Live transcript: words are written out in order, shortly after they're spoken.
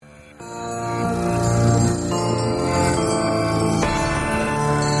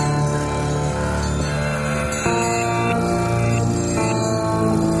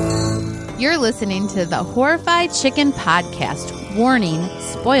listening to the Horrified Chicken Podcast. Warning,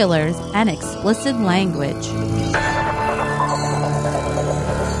 spoilers, and explicit language.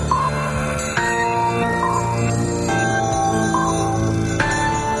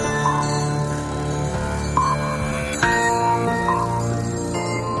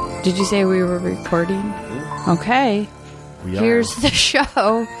 Did you say we were recording? Okay. Here's the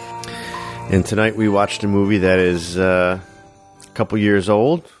show. And tonight we watched a movie that is a couple years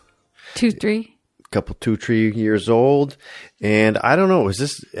old. 2-3 years old. And I don't know, is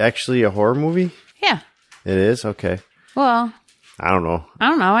this actually a horror movie? Yeah. It is? Okay. Well, I don't know.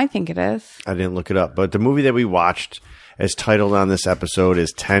 I think it is. I didn't look it up. But the movie that we watched, as titled on this episode,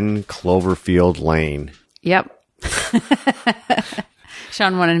 is 10 Cloverfield Lane. Yep.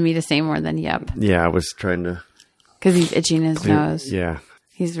 Sean wanted me to say more than yep. Yeah, I was trying to... Because he's itching his nose. Yeah.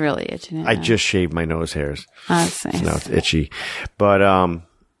 He's really itching it. I just shaved my nose hairs. Oh, that's nice. So now it's itchy. But,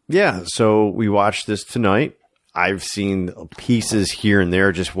 yeah, so we watched this tonight. I've seen pieces here and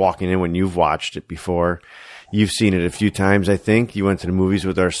there just walking in when you've watched it before. You've seen it a few times, I think. You went to the movies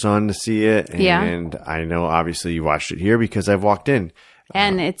with our son to see it. And I know, obviously, you watched it here because I've walked in.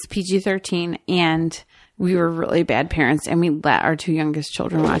 And it's PG-13, and we were really bad parents, and we let our two youngest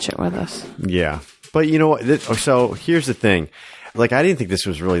children watch it with us. Yeah. But you know what? So here's the thing. Like, I didn't think this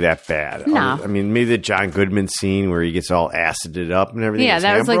was really that bad. No. I mean, maybe the John Goodman scene where he gets all acided up and everything. Yeah,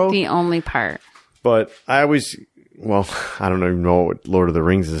 that was like the only part. But I always... Well, I don't even know what Lord of the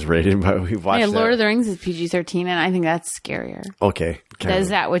Rings is rated, but we watched that. Lord of the Rings is PG-13, and I think that's scarier. Okay. Is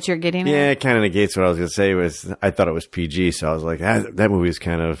that what you're getting at? Yeah, it kind of negates what I was going to say. I thought it was PG, so I was like, that movie is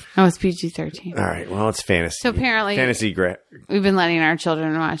kind of... Oh, it's PG-13. All right, well, it's fantasy. So apparently... We've been letting our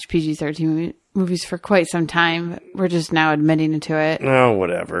children watch PG-13 movies for quite some time. We're just now admitting to it. Oh,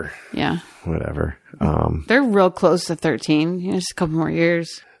 whatever. Yeah. Whatever. They're real close to 13. Just a couple more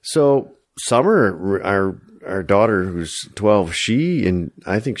years. So, Summer, our daughter, who's 12,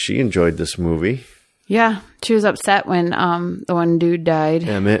 I think she enjoyed this movie. Yeah, she was upset when the one dude died.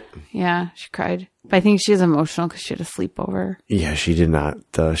 Emmett. Yeah, she cried. But I think she's emotional because she had a sleepover. Yeah, she did not.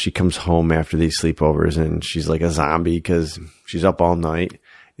 She comes home after these sleepovers and she's like a zombie because she's up all night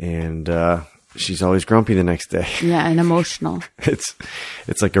and she's always grumpy the next day. Yeah, and emotional. It's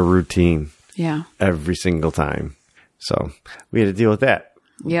like a routine. Yeah. Every single time. So we had to deal with that.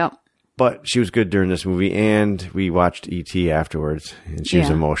 Yep. But she was good during this movie, and we watched E.T. afterwards, and she was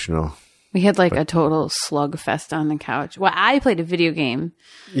emotional. We had a total slugfest on the couch. Well, I played a video game.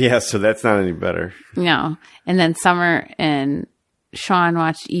 Yeah, so that's not any better. No. And then Summer and Sean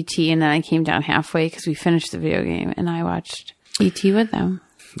watched E.T., and then I came down halfway because we finished the video game, and I watched E.T. with them.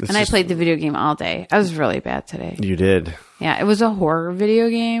 I played the video game all day. I was really bad today. You did? Yeah, it was a horror video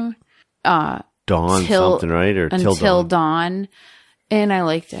game. Dawn something, right? Or Until Dawn. And I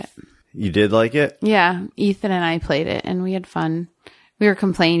liked it. You did like it? Yeah. Ethan and I played it, and we had fun. We were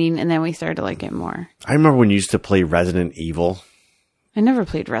complaining, and then we started to like it more. I remember when you used to play Resident Evil. I never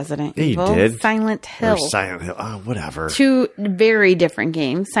played Resident Evil. You did? Silent Hill. Or Silent Hill. Oh, whatever. Two very different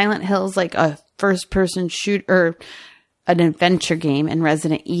games. Silent Hill's like a first-person shooter, an adventure game, and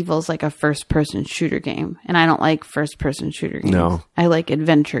Resident Evil's like a first-person shooter game. And I don't like first-person shooter games. No. I like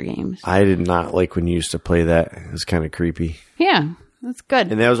adventure games. I did not like when you used to play that. It was kind of creepy. Yeah. That's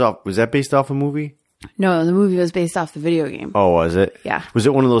good. And that was that based off a movie? No, the movie was based off the video game. Oh, was it? Yeah. Was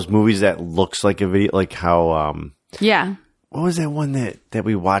it one of those movies that looks like a video, like how, yeah. What was that one that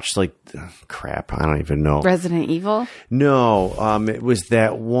we watched, crap, I don't even know. Resident Evil? No, it was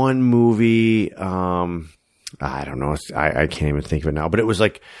that one movie, I don't know, I can't even think of it now, but it was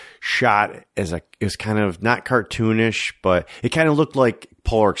shot as it was kind of not cartoonish, but it kind of looked like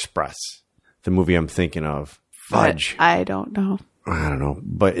Polar Express, the movie I'm thinking of. Fudge. I don't know. I don't know.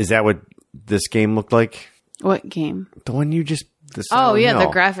 But is that what this game looked like? What game? The one you just... Oh, yeah. The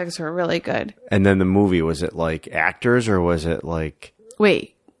graphics were really good. And then the movie, was it actors or was it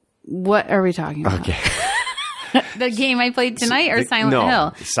Wait. What are we talking about? Okay. The game I played tonight or Silent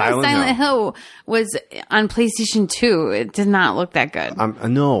Hill? Silent Hill was on PlayStation 2. It did not look that good.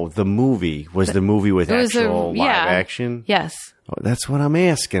 No, the movie. Was the movie with actual live action? Yes. Oh, that's what I'm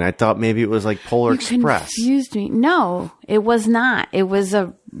asking. I thought maybe it was like Polar Express. You confused me. No, it was not. It was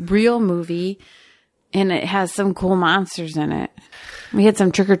a real movie, and it has some cool monsters in it. We had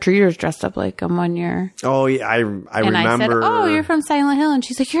some trick-or-treaters dressed up like them one year. Oh, yeah, I remember. I said, oh, you're from Silent Hill. And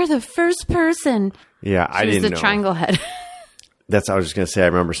she's like, you're the first person. Yeah, I didn't know. She was the triangle head. I was just going to say, I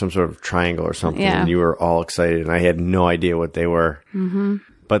remember some sort of triangle or something, and you were all excited, and I had no idea what they were. Mm-hmm.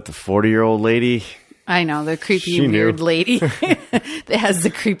 But the 40-year-old lady... I know, the creepy, weird lady that has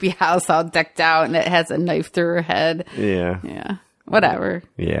the creepy house all decked out, and it has a knife through her head. Yeah. Yeah. Whatever.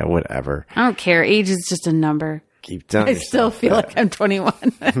 Yeah, whatever. I don't care. Age is just a number. Keep telling I yourself still feel that. like I'm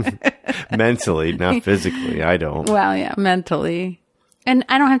 21. Mentally, not physically. I don't. Well, yeah, mentally. And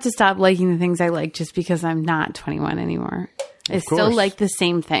I don't have to stop liking the things I like just because I'm not 21 anymore. I still course. like the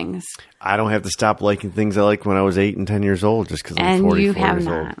same things. I don't have to stop liking things I liked when I was 8 and 10 years old just because I'm And 44 you have years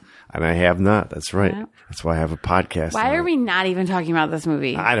not. old. And I have not. That's right. Yep. That's why I have a podcast. Why now. are we not even talking about this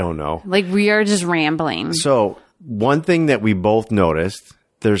movie? I don't know. Like, we are just rambling. So, one thing that we both noticed,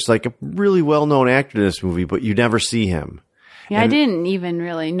 there's like a really well-known actor in this movie, but you never see him. Yeah, I didn't even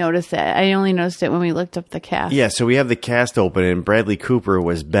really notice it. I only noticed it when we looked up the cast. Yeah, so we have the cast open, and Bradley Cooper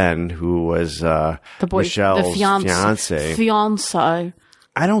was Ben, who was The boy, Michelle's the fiance. Fiance.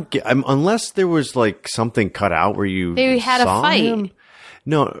 I don't get unless there was like something cut out where you They had a saw fight. him.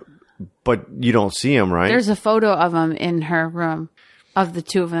 No, but you don't see him, right? There's a photo of them in her room of the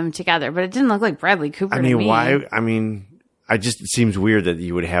two of them together, but it didn't look like Bradley Cooper. I to mean, me. why? I mean, it seems weird that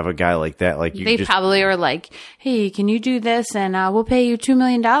you would have a guy like that. Like you They just probably were like, "Hey, can you do this? And we'll pay you $2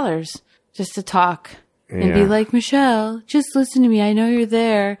 million just to talk and be Yeah. like, Michelle, just listen to me. I know you're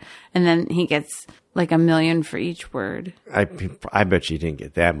there." And then he gets like $1 million for each word. I bet you didn't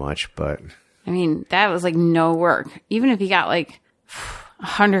get that much, but I mean, that was like no work. Even if he got like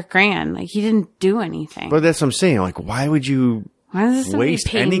 $100,000, like he didn't do anything. but that's what I'm saying. Like, why would you Why does somebody waste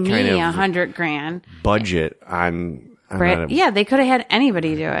pay any me kind of $100,000? budget on Yeah, they could have had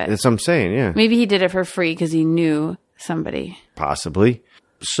anybody do it. That's what I'm saying. Yeah, Maybe he did it for free because he knew somebody. possibly.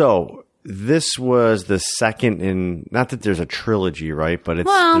 So this was the second in, not that there's a trilogy, right? But it's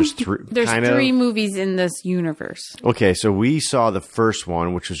Well, there's there's three movies in this universe. Okay, so we saw the first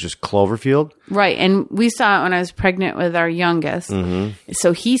one, which was just Cloverfield. Right. And we saw it when I was pregnant with our youngest. Mm-hmm.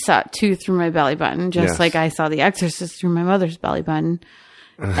 So he saw it too through my belly button, just Yes. like I saw The Exorcist through my mother's belly button.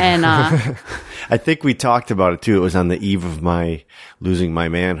 And I think we talked about it too. It was on the eve of my losing my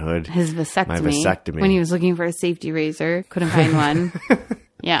manhood. his vasectomy. My vasectomy. When he was looking for a safety razor, couldn't find one.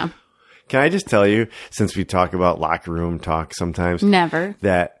 Yeah. Can I just tell you, since we talk about locker room talk sometimes, Never.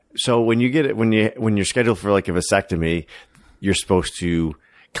 that so when you get it when you're scheduled for like a vasectomy, you're supposed to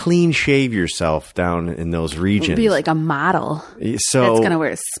clean shave yourself down in those regions. Be like a model so that's going to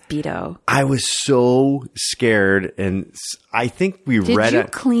wear a Speedo. I was so scared, and I think we Did read you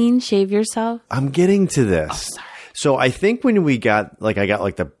it. clean shave yourself? I'm getting to this. So I think when I got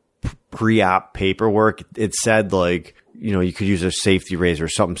the pre-op paperwork, it said like, you know, you could use a safety razor or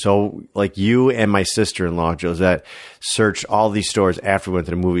something. So like you and my sister-in-law, Josette, searched all these stores after we went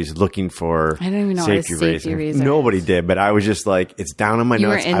to the movies looking for I don't even know what a safety razor Nobody is. did, but I was just like, it's down on my You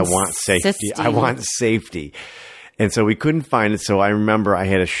were nuts. I want safety. I insisting. want safety. And so we couldn't find it. So I remember I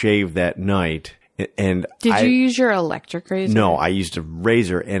had a shave that night. And Did you use your electric razor? No, I used a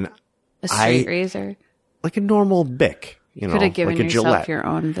razor and A straight razor? like a normal Bic, you know, Could have given like a yourself Gillette. your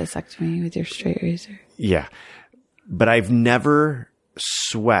own vasectomy with your straight razor. Yeah. But I've never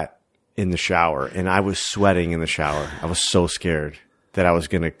sweat in the shower, and I was sweating in the shower. I was so scared that I was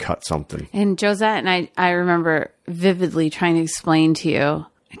going to cut something. And Josette and I remember vividly trying to explain to you,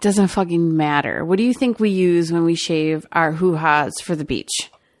 it doesn't fucking matter. What do you think we use when we shave our hoo-has for the beach?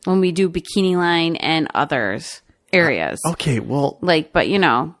 When we do Bikini Line and others areas. Okay, well, Like, but you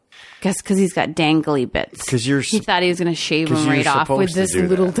know, guess because he's got dangly bits. 'Cause you're he thought he was going to shave 'cause them you're right off with supposed to this do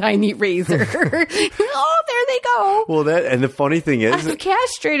little that. tiny razor. Oh, there they go. well, and the funny thing is, I've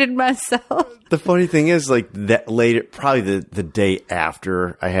castrated myself. the funny thing is, like that later, probably the day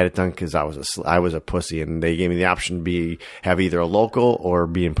after I had it done, because I was a pussy, and they gave me the option to have either a local or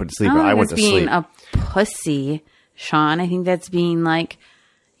being put to sleep. But I went to being sleep. a pussy, Sean. I think that's being like,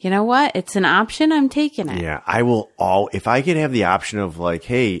 you know what? It's an option. I'm taking it. Yeah, I will if I could have the option of like,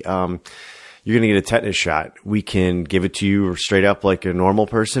 hey, you're going to get a tetanus shot. We can give it to you straight up like a normal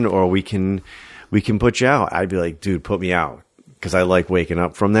person, or we can put you out. I'd be like, dude, put me out, because I like waking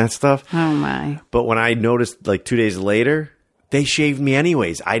up from that stuff. Oh my! But when I noticed like 2 days later, they shaved me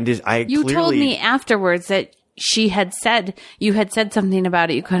anyways. You told me afterwards that you had said something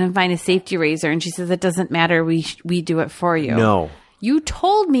about it. You couldn't find a safety razor, and she says it doesn't matter. We do it for you. No. You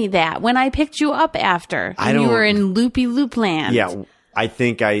told me that when I picked you up after. You were in loopy loop land. Yeah, I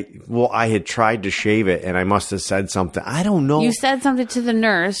think I had tried to shave it, and I must have said something. I don't know. You said something to the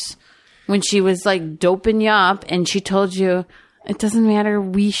nurse when she was like doping you up, and she told you it doesn't matter.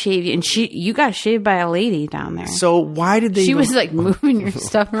 We shave you, and you got shaved by a lady down there. So why did they? She even, was like moving your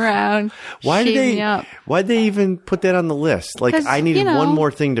stuff around. Why did shaving they? you up. Why'd they even put that on the list? Like, 'Cause, I needed you know. one more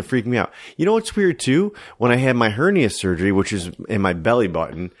thing to freak me out. You know what's weird too? When I had my hernia surgery, which is in my belly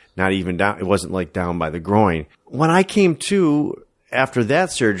button, not even down. It wasn't like down by the groin. When I came to after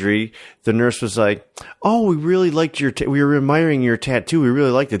that surgery, the nurse was like, "Oh, we really liked we were admiring your tattoo. We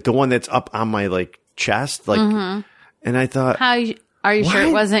really liked it. The one that's up on my like chest, like." And I thought, are you sure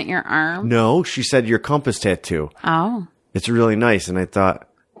it wasn't your arm? No, she said your compass tattoo. Oh, it's really nice. And I thought,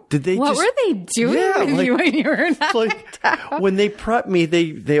 did they? What were they doing with you when you were knocked out? When they prepped me,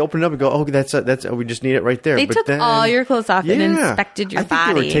 they opened up and go, "Oh, that's we just need it right there." They took all your clothes off and inspected your body. I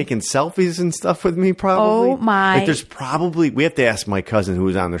think they were taking selfies and stuff with me. Probably. Oh my! Like, there's probably we have to ask my cousin who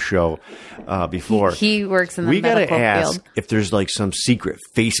was on the show before. He works in the medical field. We got to ask if there's like some secret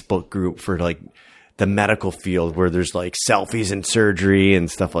Facebook group for like the medical field where there's like selfies and surgery and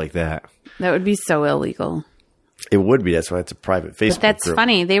stuff like that. That would be so illegal. It would be. That's why it's a private Facebook But that's group.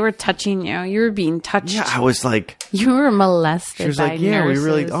 funny. They were touching you. You were being touched. Yeah, I was like... You were molested by She was like, nurses.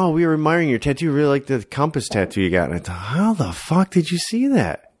 we were admiring your tattoo. We really like the compass tattoo you got. And I thought, how the fuck did you see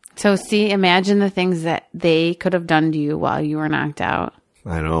that? So see, imagine the things that they could have done to you while you were knocked out.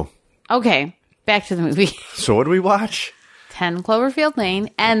 I know. Okay, back to the movie. So what did we watch? 10 Cloverfield Lane.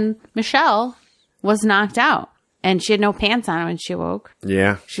 And Michelle was knocked out. And she had no pants on when she woke.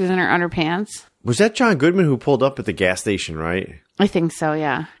 Yeah. She was in her underpants. Was that John Goodman who pulled up at the gas station, right? I think so,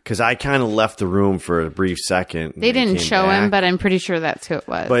 yeah. Because I kind of left the room for a brief second. They didn't show him, but I'm pretty sure that's who it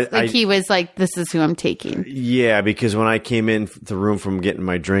was. But he was like, this is who I'm taking. Yeah, because when I came in the room from getting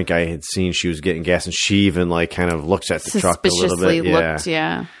my drink, I had seen she was getting gas, and she even like kind of looks at the truck a little bit. Suspiciously looked,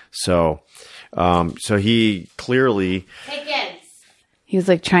 yeah. So he clearly... Hey, kids. He was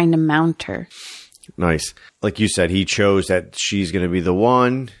like trying to mount her. Nice. Like you said, he chose that she's going to be the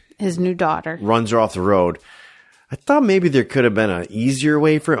one. His new daughter. Runs her off the road. I thought maybe there could have been an easier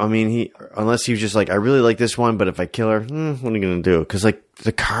way for him. I mean, unless he was just like, I really like this one, but if I kill her, what are you going to do? Because like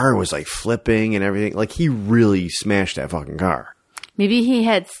the car was like flipping and everything. Like he really smashed that fucking car. Maybe he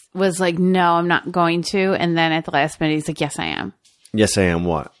was like, no, I'm not going to. And then at the last minute, he's like, yes, I am. Yes, I am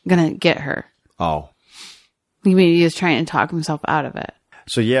what? I'm going to get her. Oh. Maybe he was trying to talk himself out of it.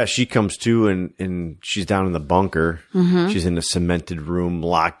 So, yeah, she comes to and she's down in the bunker. Mm-hmm. She's in a cemented room,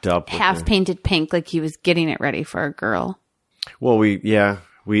 locked up. Half painted pink, like he was getting it ready for a girl. Well, we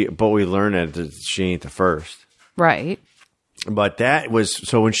learn that she ain't the first. Right. But that was,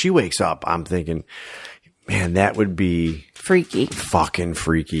 so when she wakes up, I'm thinking, man, that would be... freaky. Fucking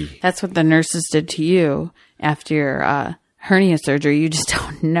freaky. That's what the nurses did to you after your hernia surgery. You just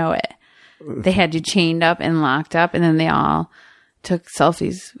don't know it. They had you chained up and locked up, and then they all... took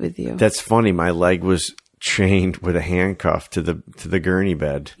selfies with you. That's funny. My leg was chained with a handcuff to the gurney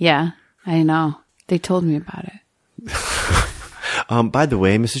bed. Yeah, I know. They told me about it. By the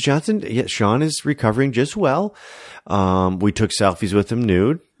way, Mrs. Johnson, Sean is recovering just well. We took selfies with him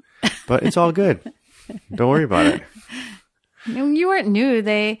nude, but it's all good. Don't worry about it. You weren't nude.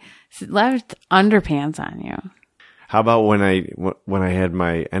 They left underpants on you. How about when I had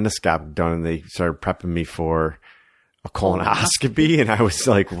my endoscope done and they started prepping me for a colonoscopy, and I was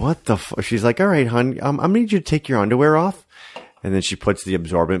like, what the fuck? She's like, all right, hon, I'm going to need you to take your underwear off. And then she puts the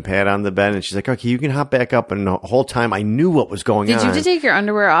absorbent pad on the bed, and she's like, okay, you can hop back up. And the whole time I knew what was going on. Did you have to take your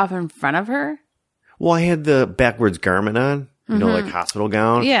underwear off in front of her? Well, I had the backwards garment on, you know, like hospital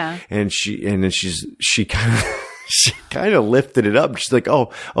gown. Yeah. And she kind of lifted it up. She's like,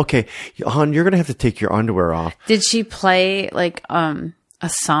 oh, okay, hon, you're going to have to take your underwear off. Did she play like a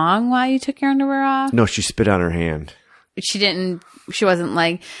song while you took your underwear off? No, she spit on her hand. She wasn't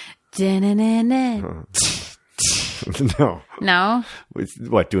like, da-na-na-na. No. No?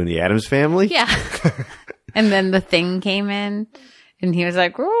 What, doing the Addams Family? Yeah. And then the thing came in, and he was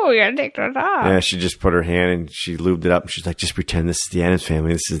like, oh, you gotta take that off. Yeah, she just put her hand and she lubed it up. She's like, just pretend this is the Addams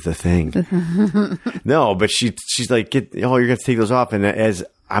Family. This is the thing. No, but she's like, you're going to take those off. And as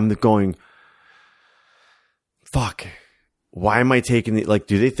I'm going, fuck. Why am I taking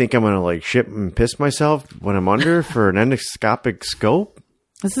do they think I'm going to like shit and piss myself when I'm under for an endoscopic scope?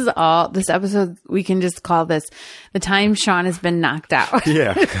 This episode, we can just call this the time Sean has been knocked out.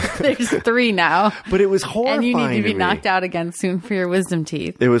 Yeah. There's 3 now. But it was horrifying. And you need to be knocked out again soon for your wisdom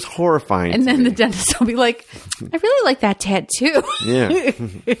teeth. It was horrifying. And then the dentist will be like, I really like that tattoo. Yeah.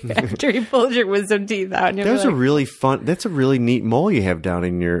 After he pulled your wisdom teeth out. And that's a really neat mole you have down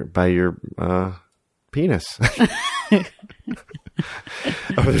in by your penis.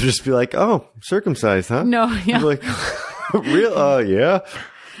 I would just be like, oh, circumcised, huh? No, yeah. Like, real? Yeah.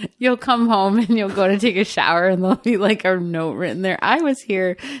 You'll come home and you'll go to take a shower and there'll be like a note written there. I was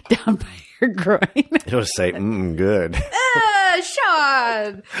here down by your groin. It'll say, good.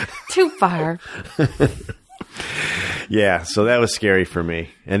 Sean! Too far. Yeah, so that was scary for me.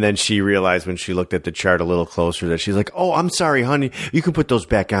 And then she realized when she looked at the chart a little closer that she's like, oh, I'm sorry, honey. You can put those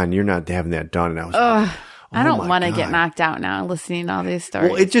back on. You're not having that done. And I was like, I don't want to God. get knocked out now listening to all these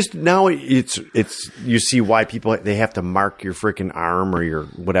stories. Well, it just now it's you see why people they have to mark your freaking arm or your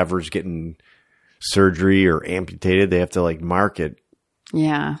whatever's getting surgery or amputated. They have to like mark it.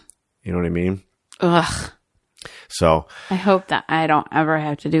 Yeah. You know what I mean? Ugh. So I hope that I don't ever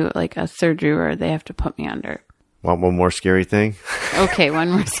have to do like a surgery where they have to put me under. want one more scary thing? Okay,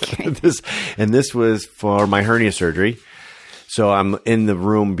 one more scary. This was for my hernia surgery. So I'm in the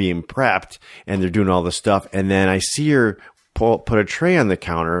room being prepped, and they're doing all this stuff, and then I see her put a tray on the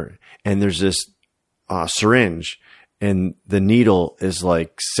counter, and there's this syringe, and the needle is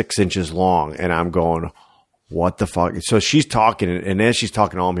like 6 inches long, and I'm going, what the fuck? So she's talking, and as she's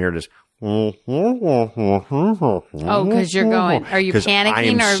talking, all I'm hearing is, Oh, because you're going. Are you panicking? I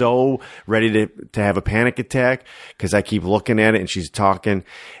am or so ready to have a panic attack because I keep looking at it and she's talking.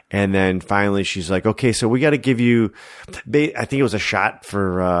 And then finally she's like, okay, so we got to give you, I think it was a shot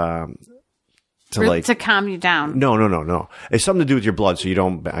for, to calm you down. No. It's something to do with your blood. So you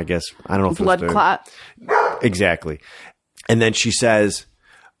don't, I guess, I don't know if Blood clot. Exactly. And then she says,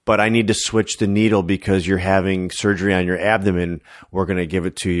 but I need to switch the needle because you're having surgery on your abdomen. We're going to give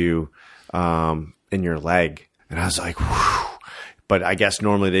it to you in your leg. And I was like, whew. But I guess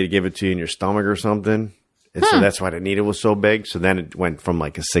normally they give it to you in your stomach or something. And so that's why the needle was so big. So then it went from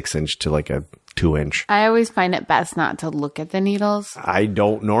like a 6 inch to like a 2 inch. I always find it best not to look at the needles. I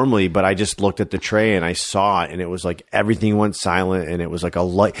don't normally, but I just looked at the tray and I saw it and it was like everything went silent and it was like a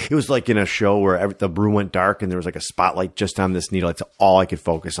light. It was like in a show where the room went dark and there was like a spotlight just on this needle. It's all I could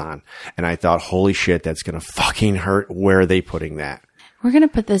focus on. And I thought, holy shit, that's going to fucking hurt. Where are they putting that? We're going to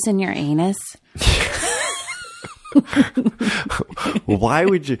put this in your anus. Why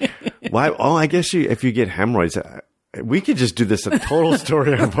would you? Why? Oh, I guess if you get hemorrhoids, we could just do this a total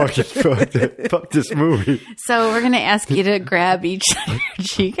story on fuck this movie. So we're going to ask you to grab each your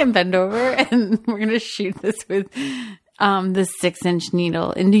cheek and bend over, and we're going to shoot this with this 6 inch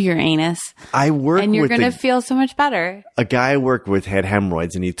needle into your anus. And you're going to feel so much better. A guy I worked with had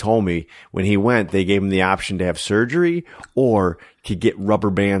hemorrhoids, and he told me when he went, they gave him the option to have surgery or to get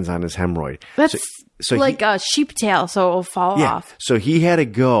rubber bands on his hemorrhoid. That's so like a sheep tail, so it will fall off. So he had to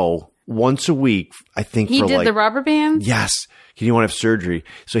go once a week, I think. He did the rubber bands? Yes. He didn't want to have surgery.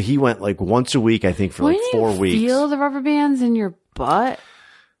 So he went like once a week, I think, for like 4 weeks. Feel the rubber bands in your butt?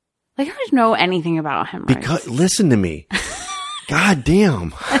 Like, I don't know anything about hemorrhoids. Because, listen to me. God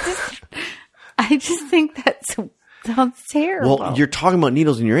damn. I just think that sounds terrible. Well, you're talking about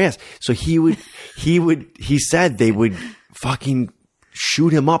needles in your ass. So he said they would fucking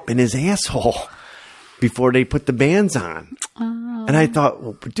shoot him up in his asshole before they put the bands on. Oh. And I thought,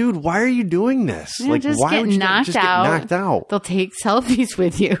 well, dude, why are you doing this? Yeah, like, why would you just get knocked out? They'll take selfies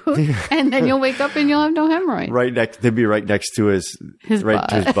with you, and then you'll wake up and you'll have no hemorrhoid. They'd be right next to his butt.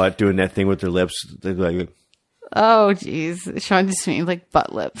 To his butt, doing that thing with their lips. They'd be like, oh, jeez, Sean just made like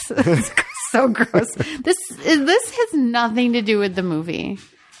butt lips. It's so gross. This has nothing to do with the movie.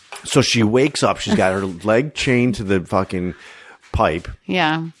 So she wakes up. She's got her leg chained to the fucking pipe.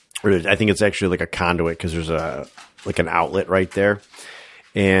 Yeah. I think it's actually like a conduit because there's an outlet right there.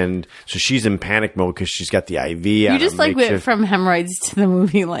 And so she's in panic mode because she's got the IV. You just like went from hemorrhoids to the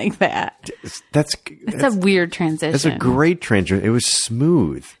movie like that. That's a weird transition. That's a great transition. It was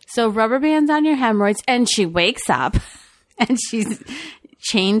smooth. So rubber bands on your hemorrhoids, and she wakes up and she's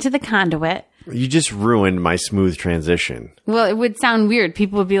chained to the conduit. You just ruined my smooth transition. Well, it would sound weird.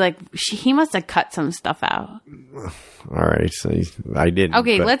 People would be like, he must have cut some stuff out. All right. So I didn't.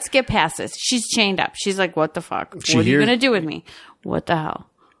 Okay, let's get past this. She's chained up. She's like, what the fuck? What are you going to do with me? What the hell?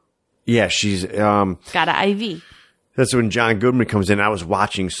 Yeah, she's... got an IV. That's when John Goodman comes in. I was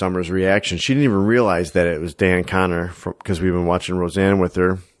watching Summer's reaction. She didn't even realize that it was Dan Connor because we've been watching Roseanne with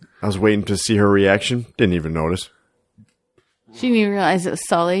her. I was waiting to see her reaction. Didn't even notice. She didn't even realize it was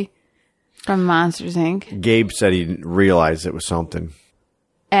Sully from Monsters, Inc. Gabe said he didn't realize it was something.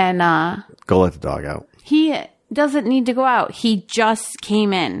 And go let the dog out. He doesn't need to go out. He just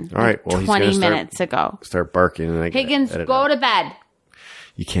came in. All right. Well, 20 minutes ago. Start barking. And Higgins, go to bed.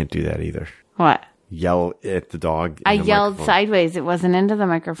 You can't do that either. What? Yell at the dog. I yelled sideways. It wasn't into the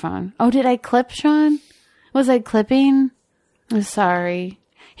microphone. Oh, did I clip, Sean? Was I clipping? I'm sorry.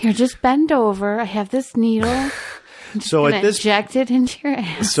 Here, just bend over. I have this needle. So inject it into your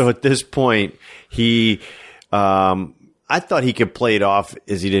ass. So at this point, he, I thought he could play it off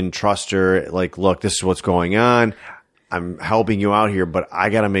as he didn't trust her. Like, look, this is what's going on. I'm helping you out here, but I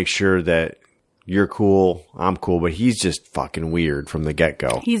got to make sure that you're cool. I'm cool. But he's just fucking weird from the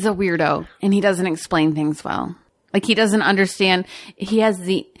get-go. He's a weirdo, and he doesn't explain things well. Like, he doesn't understand. He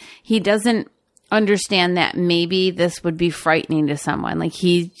doesn't understand that maybe this would be frightening to someone. Like,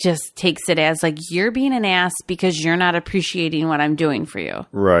 he just takes it as, like, you're being an ass because you're not appreciating what I'm doing for you.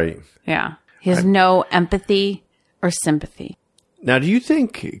 Right. Yeah. He has no empathy or sympathy. Now, do you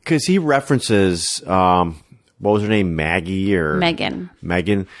think, because he references, what was her name, Maggie or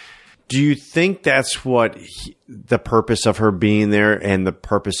Megan. Do you think that's what the purpose of her being there, and the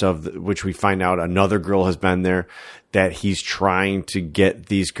purpose of which we find out another girl has been there, that he's trying to get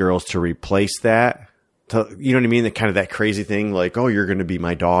these girls to replace that? You know what I mean? That crazy thing, like, oh, you're going to be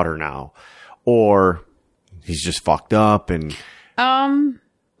my daughter now, or he's just fucked up and.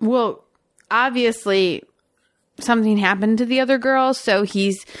 Well, obviously something happened to the other girl, so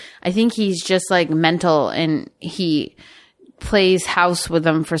I think he's just like mental, and he plays house with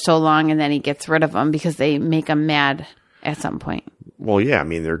them for so long, and then he gets rid of them because they make him mad at some point. Well, yeah, I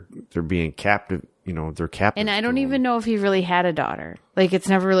mean, they're being captive, they're captive. And I don't even know if he really had a daughter. Like, it's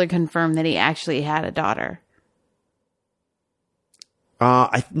never really confirmed that he actually had a daughter.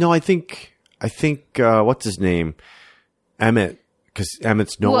 I think what's his name? Emmett, because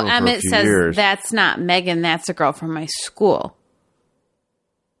Emmett's known him for a few years. Emmett says, that's not Megan, that's a girl from my school.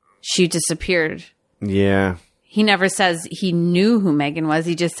 She disappeared. Yeah. He never says he knew who Megan was.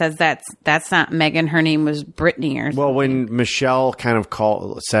 He just says that's not Megan. Her name was Brittany or something. Well, when Michelle kind of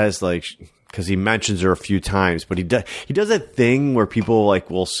says, like, because he mentions her a few times, but he does that thing where people like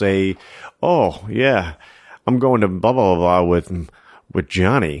will say, "Oh yeah, I'm going to blah blah blah with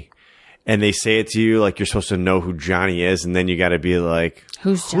Johnny," and they say it to you like you're supposed to know who Johnny is, and then you got to be like,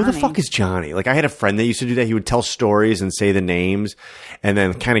 who the fuck is Johnny? Like, I had a friend that used to do that. He would tell stories and say the names and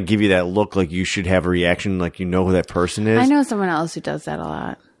then kind of give you that look like you should have a reaction, like you know who that person is. I know someone else who does that a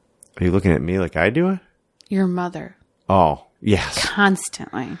lot. Are you looking at me like I do it? Your mother. Oh, yes.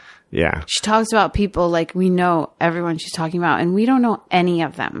 Constantly. Yeah. She talks about people like we know everyone she's talking about, and we don't know any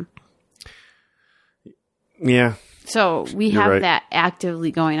of them. Yeah. So we You're have right. that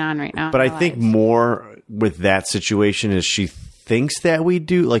actively going on right now. But I think more with that situation is she thinks that we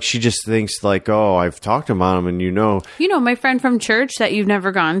do. Like, she just thinks like, oh, I've talked about him, and my friend from church that you've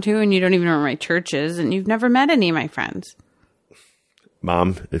never gone to, and you don't even know where my church is, and you've never met any of my friends.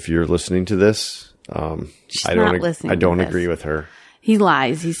 Mom, if you're listening to this, I don't agree with her. He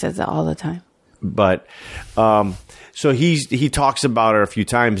lies. He says that all the time. But so he talks about her a few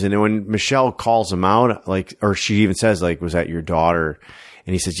times, and then when Michelle calls him out, like, or she even says, like, was that your daughter?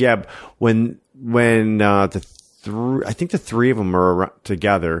 And he says, yeah. When I think the three of them are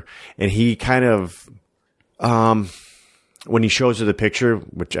together, and he kind of when he shows her the picture,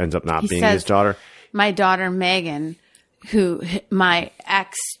 which ends up not being his daughter, my daughter Megan, who my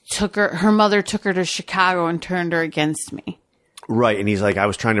ex her mother took her to Chicago and turned her against me. Right. And he's like, I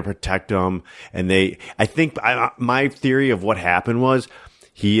was trying to protect them. And I think my theory of what happened was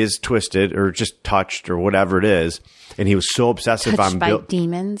he is twisted or just touched or whatever it is. And he was so obsessive touched by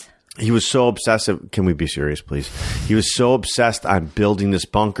demons. He was so obsessive. Can we be serious, please? He was so obsessed on building this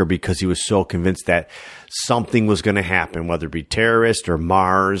bunker because he was so convinced that something was going to happen, whether it be terrorist or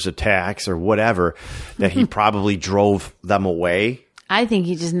Mars attacks or whatever, that he probably drove them away. I think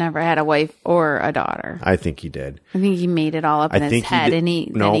he just never had a wife or a daughter. I think he did. I think he made it all up in his head, and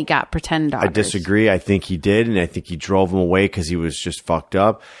then he got pretend daughters. I disagree. I think he did, and I think he drove them away because he was just fucked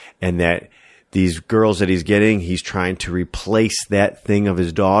up, and that these girls that he's getting, he's trying to replace that thing of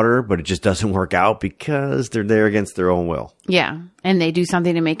his daughter, but it just doesn't work out because they're there against their own will. Yeah, and they do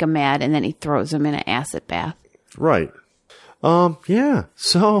something to make him mad, and then he throws them in an acid bath. Right. Yeah.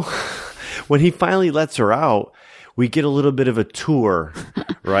 So when he finally lets her out, we get a little bit of a tour,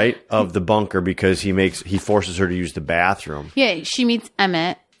 right, of the bunker because he forces her to use the bathroom. Yeah, she meets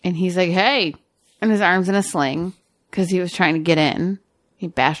Emmett, and he's like, hey, and his arm's in a sling because he was trying to get in. He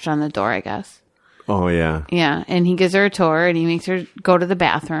bashed on the door, I guess. Oh, yeah. Yeah, and he gives her a tour, and he makes her go to the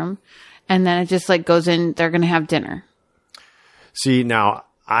bathroom, and then it just, like, goes in, they're going to have dinner. See, now,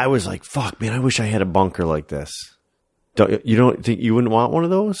 I was like, fuck, man, I wish I had a bunker like this. You don't think you wouldn't want one of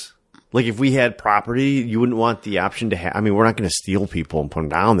those? Like, if we had property, you wouldn't want the option to have... I mean, we're not going to steal people and put them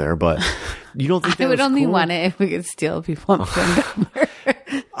down there, but you don't think that I would only cool? want it if we could steal people and put them down there.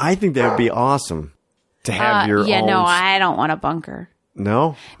 I think that would be awesome to have your own... Yeah, no, I don't want a bunker.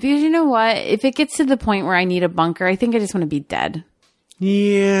 No? Because you know what? If it gets to the point where I need a bunker, I think I just want to be dead.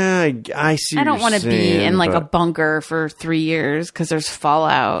 Yeah, I see. I don't want to be in, like, a bunker for 3 years because there's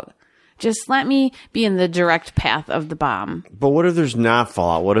fallout. Just let me be in the direct path of the bomb. But what if there's not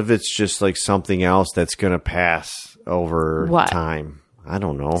fallout? What if it's just like something else that's going to pass over time? I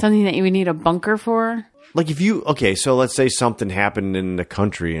don't know. Something that you would need a bunker for? Like so let's say something happened in the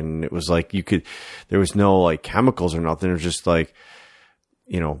country and it was like there was no like chemicals or nothing. It was just like,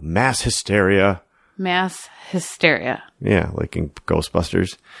 mass hysteria. Mass hysteria. Yeah, like in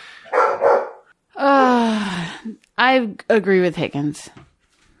Ghostbusters. I agree with Higgins.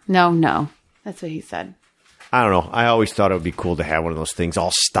 No. That's what he said. I don't know. I always thought it would be cool to have one of those things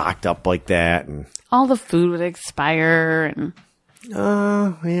all stocked up like that. And all the food would expire. And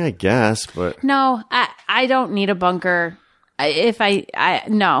yeah, I guess. But no, I don't need a bunker.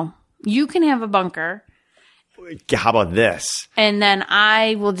 No. You can have a bunker. How about this? And then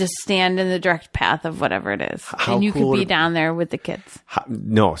I will just stand in the direct path of whatever it is. And you could be down there with the kids.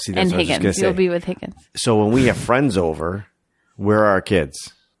 No, see, that's and what I was Higgins. going to say. You'll be with Higgins. So when we have friends over, where are our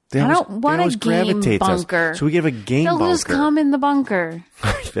kids? I don't want a game bunker. So we give a game bunker. They'll just come in the bunker.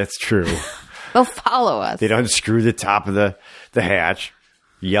 That's true. They'll follow us. They'd unscrew the top of the hatch,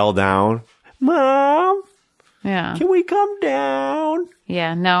 yell down, "Mom, yeah, can we come down?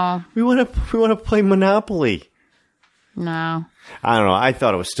 Yeah, no. We want to play Monopoly." No. I don't know. I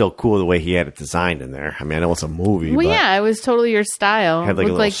thought it was still cool the way he had it designed in there. I mean, I know it's a movie. Well, but yeah, it was totally your style. Had like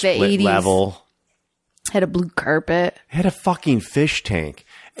looked a little like split the 80s. level. Had a blue carpet. Had a fucking fish tank.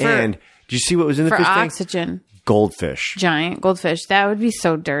 And did you see what was in the fish tank? For oxygen. Goldfish. Giant goldfish. That would be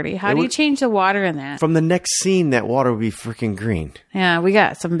so dirty. How do you change the water in that? From the next scene, that water would be freaking green. Yeah, we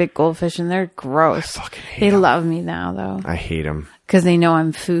got some big goldfish and they're gross. I fucking hate They them. love me now, though. I hate them. Because they know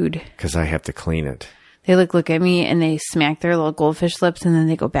I'm food. Because I have to clean it. They look at me and they smack their little goldfish lips and then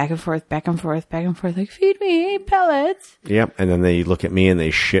they go back and forth, back and forth, back and forth, like, feed me pellets. Yep. And then they look at me and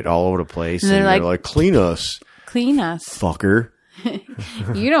they shit all over the place. And they're like, clean us. Clean us. Fucker.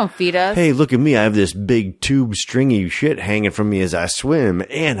 You don't feed us. Hey, look at me. I have this big tube stringy shit hanging from me as I swim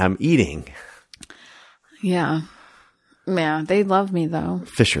and I'm eating. Yeah. Yeah, they love me though.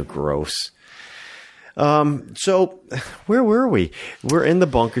 Fish are gross. So where were we? We're in the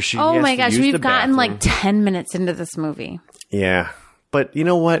bunker. Oh my gosh, we've gotten like 10 minutes into this movie. Yeah. But you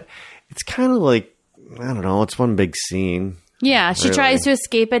know what? It's kind of like, I don't know, it's one big scene. Yeah, she tries to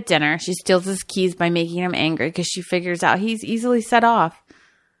escape at dinner. She steals his keys by making him angry because she figures out he's easily set off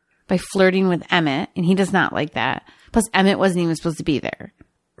by flirting with Emmett, and he does not like that. Plus, Emmett wasn't even supposed to be there.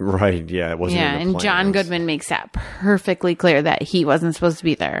 Right, yeah, it wasn't. Yeah, and John Goodman makes that perfectly clear that he wasn't supposed to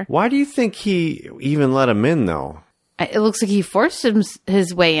be there. Why do you think he even let him in, though? It looks like he forced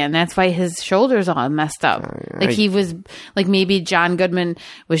his way in. That's why his shoulders all messed up. He was like, maybe John Goodman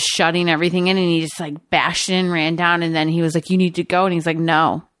was shutting everything in and he just like bashed in, ran down, and then he was like, "You need to go," and he's like,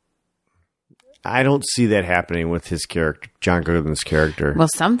 "No." I don't see that happening with his character, John Goodman's character. Well,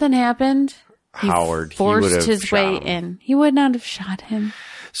 something happened. Howard forced his way in. He would not have shot him.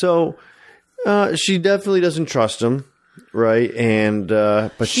 So she definitely doesn't trust him. Right, and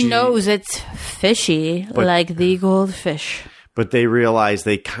but she knows it's fishy, like the goldfish. But they realize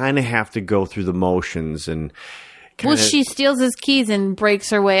they kind of have to go through the motions, and she steals his keys and breaks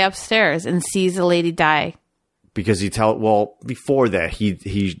her way upstairs and sees a lady die. Because before that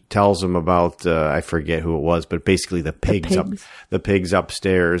he tells him about I forget who it was, but basically the pigs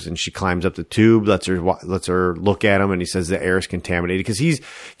upstairs, and she climbs up the tube, lets her look at him, and he says the air is contaminated because he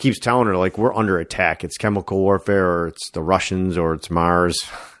keeps telling her like, we're under attack. It's chemical warfare, or it's the Russians, or it's Mars.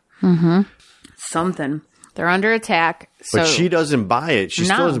 Mm-hmm. Something. They're under attack. But she doesn't buy it. She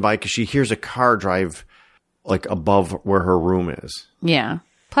still doesn't buy it because she hears a car drive like above where her room is. Yeah.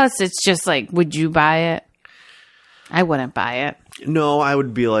 Plus, it's just like, would you buy it? I wouldn't buy it. No, I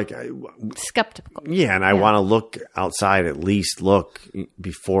would be like... skeptical. Yeah, and I want to look outside, at least look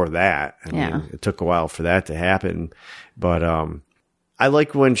before that. I mean, it took a while for that to happen. But I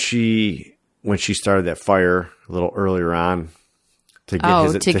like when she started that fire a little earlier on. To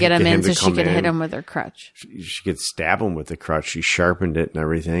get him in so she could hit him with her crutch. She could stab him with the crutch. She sharpened it and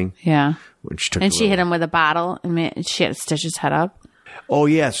everything. Yeah. She hit him with a bottle and she had to stitch his head up. Oh,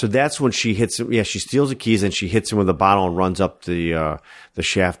 yeah. So that's when she hits him. Yeah, she steals the keys and she hits him with a bottle and runs up the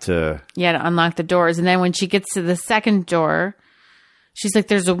shaft to... Yeah, to unlock the doors. And then when she gets to the second door, she's like,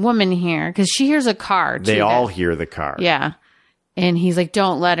 there's a woman here. Because she hears a car, too. They all hear the car. Yeah. And he's like,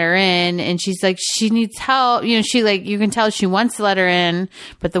 don't let her in. And she's like, she needs help. You know, you can tell she wants to let her in.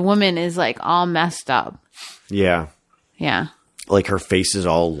 But the woman is like all messed up. Yeah. Yeah. Like her face is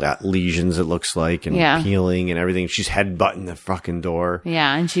all lesions, it looks like, and peeling and everything. She's headbutting the fucking door.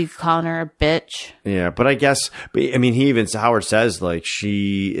 Yeah, and she's calling her a bitch. Yeah, but I guess, Howard says, like,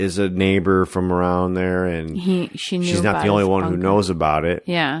 she is a neighbor from around there, and she knew she's not the only one who knows about it.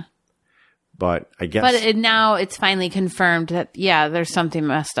 Yeah. But I guess. But now it's finally confirmed that, there's something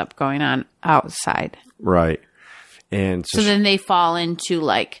messed up going on outside. Right. And so then they fall into,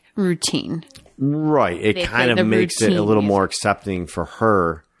 like, routine. Right. It kind of makes it a little more accepting for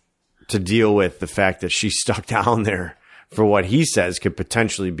her to deal with the fact that she's stuck down there for what he says, could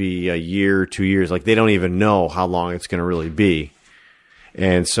potentially be a year, 2 years. Like, they don't even know how long it's going to really be.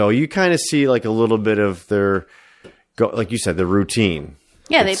 And so you kind of see like a little bit of their, like you said, the routine.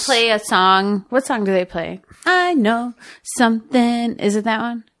 Yeah, they play a song. What song do they play? I know something. Is it that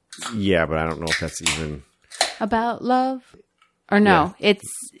one? Yeah, but I don't know if that's even about love. Or no, it's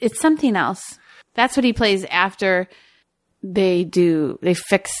something else. That's what he plays after they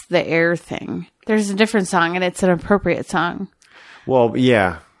fix the air thing. There's a different song, and it's an appropriate song. Well,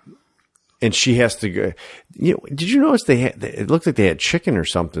 yeah. And she has to go. Did you notice it looked like they had chicken or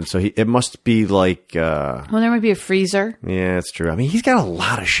something? So it must be like. Well, there might be a freezer. Yeah, that's true. I mean, he's got a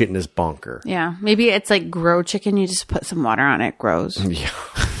lot of shit in his bunker. Yeah, maybe it's like grow chicken. You just put some water on it, it grows. Yeah,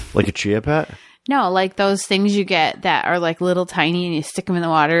 like a Chia Pet. No, like those things you get that are like little tiny, and you stick them in the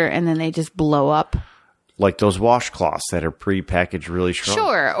water, and then they just blow up. Like those washcloths that are pre-packaged really strong.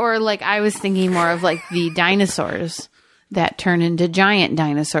 Sure, or like I was thinking more of like the dinosaurs that turn into giant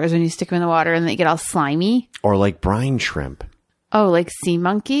dinosaurs when you stick them in the water and they get all slimy. Or like brine shrimp. Oh, like sea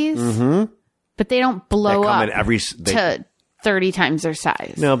monkeys? Mm-hmm. But they don't blow up to 30 times their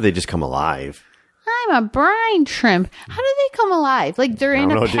size. No, but they just come alive. I'm a brine shrimp. How do they come alive? Like they're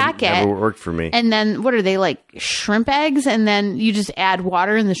in a packet. It never worked for me. And then what are they, like shrimp eggs? And then you just add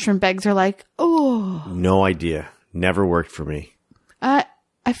water and the shrimp eggs are like, oh. No idea. Never worked for me. I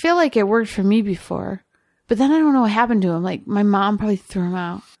feel like it worked for me before. But then I don't know what happened to him. Like, my mom probably threw him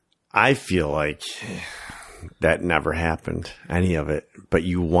out. I feel like that never happened, any of it. But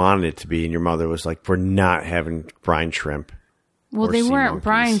you wanted it to be, and your mother was like, we're not having brine shrimp. Well, they weren't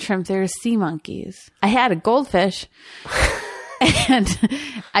brine shrimp. They were sea monkeys. I had a goldfish, and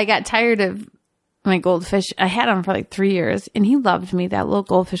I got tired of my goldfish. I had him for like 3 years, and he loved me. That little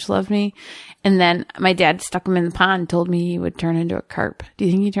goldfish loved me. And then my dad stuck him in the pond and told me he would turn into a carp. Do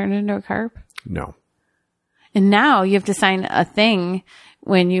you think he turned into a carp? No. And now you have to sign a thing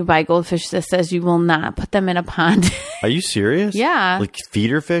when you buy goldfish that says you will not put them in a pond. Are you serious? Yeah. Like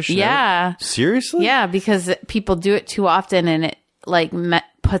feeder fish? Yeah. Seriously? Yeah, because people do it too often and it like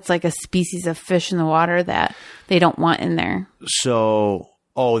puts like a species of fish in the water that they don't want in there. So,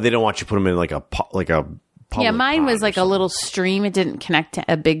 they don't want you to put them in like a yeah, mine was like a little stream. It didn't connect to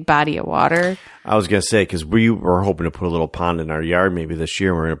a big body of water. I was going to say, because we were hoping to put a little pond in our yard maybe this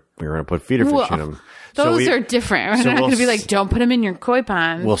year. We're going to put feeder fish in them. Those are different. We're not going to be like, don't put them in your koi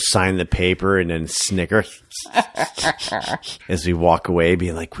pond. We'll sign the paper and then snicker as we walk away,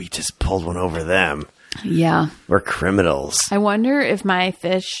 being like, we just pulled one over them. Yeah. We're criminals. I wonder if my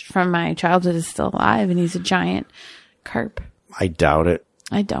fish from my childhood is still alive and he's a giant carp. I doubt it.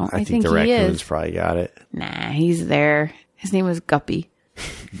 I don't. I think the raccoons probably got it. Nah, he's there. His name was Guppy.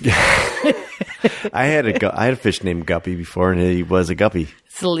 I had a fish named Guppy before, and he was a guppy.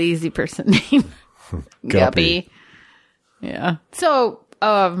 It's a lazy person name. Guppy. Yeah. So,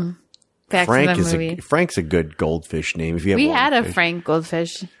 back to the movie. Frank's a good goldfish name. If you have we had a Frank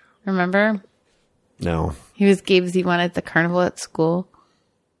goldfish. Remember? No. He was Gabe's one at the carnival at school.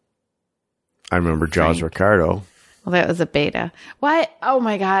 I remember Jaws Ricardo. Well, that was a beta. What? Oh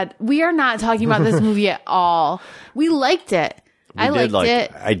my God. We are not talking about this movie at all. We liked it. I liked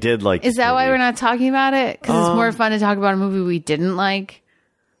it. I did like it. Is that why we're not talking about it? Because it's more fun to talk about a movie we didn't like?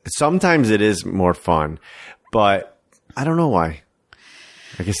 Sometimes it is more fun, but I don't know why.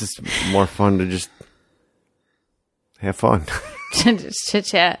 I guess it's more fun to just have fun. Just chit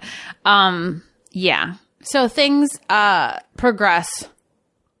chat. Yeah. So things progress.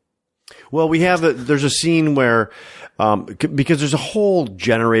 Well, there's a scene where, because there's a whole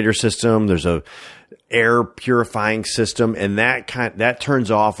generator system, there's a air purifying system, and that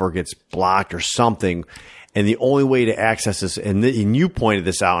turns off or gets blocked or something. And the only way to access this, and you pointed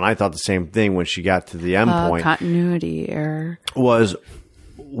this out, and I thought the same thing when she got to the end point. Continuity error. Was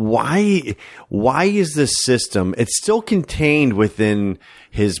why is this system, it's still contained within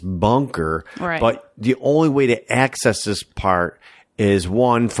his bunker, right, but the only way to access this part is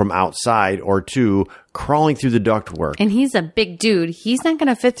one, from outside, or two, crawling through the ductwork. And he's a big dude. He's not going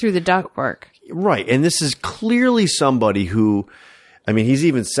to fit through the ductwork. Right. And this is clearly somebody who, I mean, he's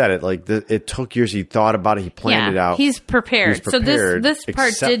even said it, like, it took years. He thought about it. He planned it out. He's prepared. So this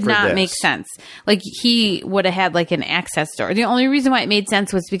part did not make sense. Like, he would have had, like, an access door. The only reason why it made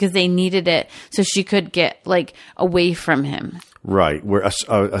sense was because they needed it so she could get, like, away from him. Right. Where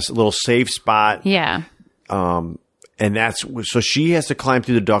a little safe spot. Yeah. And so she has to climb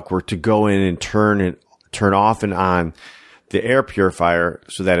through the ductwork to go in and turn off and on the air purifier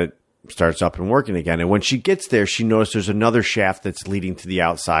so that it starts up and working again. And when she gets there, she notices there's another shaft that's leading to the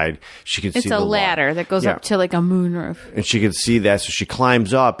outside. She can see it's a ladder that goes up to like a moonroof. And she can see that, so she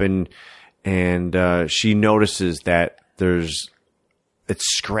climbs up and she notices that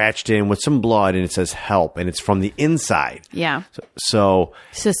it's scratched in with some blood and it says help, and it's from the inside. Yeah. So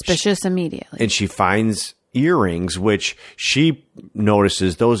suspicious immediately. And she finds earrings, which she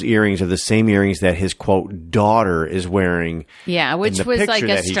notices those earrings are the same earrings that his quote daughter is wearing. Yeah, which was like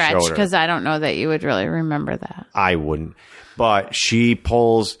a stretch because I don't know that you would really remember that. I wouldn't. But she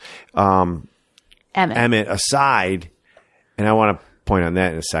pulls Emmett aside, and I want to point on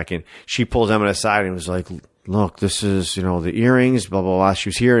that in a second. She pulls Emmett aside and was like, look, this is, the earrings, blah, blah, blah. She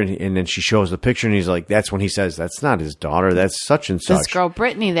was here. And then she shows the picture, and he's like, that's when he says, that's not his daughter. That's such and such. This girl,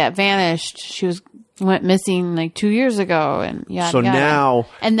 Brittany, that vanished. She went missing like 2 years ago. And now.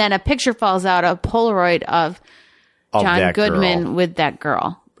 And then a picture falls out, a Polaroid of John Goodman with that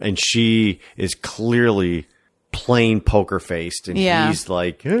girl. And she is clearly plain poker faced, and he's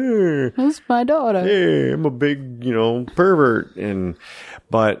like, hey, who's my daughter? Hey, I'm a big, pervert.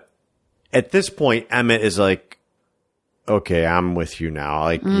 But at this point, Emmett is like, okay, I'm with you now.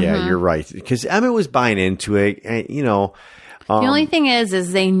 Like, yeah, you're right. Because Emmett was buying into it, the only thing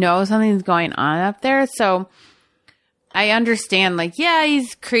is they know something's going on up there. So I understand, like, yeah,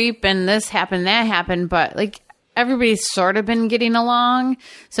 he's creep and this happened, that happened, but like, everybody's sort of been getting along.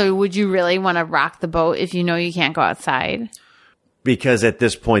 So would you really want to rock the boat if you know you can't go outside? Because at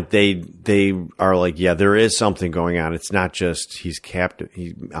this point they are like, yeah, there is something going on. It's not just he's captive.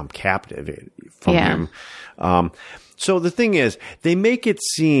 I'm captive from him. So the thing is, they make it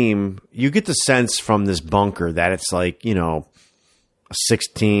seem, you get the sense from this bunker that it's like, a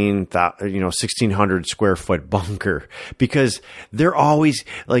 1,600 square foot bunker, because they're always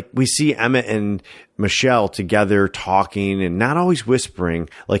like, we see Emmett and Michelle together talking and not always whispering,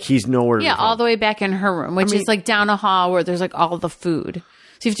 like he's nowhere. Yeah, all the way back in her room, which is like down a hall where there's like all the food.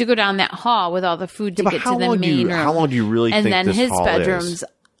 So you have to go down that hall with all the food to get to the main room. How long do you really think this hall is? And then his bedroom's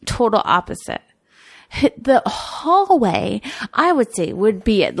total opposite. The hallway, I would say, would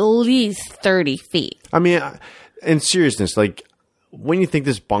be at least 30 feet. I mean, in seriousness, like, when you think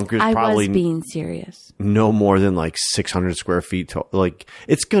this bunker is probably... I was being serious. No more than like 600 square feet. Like,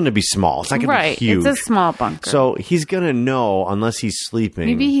 it's going to be small. It's not going to be huge. It's a small bunker. So he's going to know unless he's sleeping.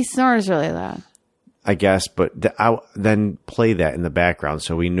 Maybe he snores really loud. I guess, but then play that in the background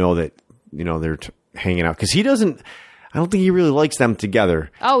so we know that, they're hanging out. Because he doesn't... I don't think he really likes them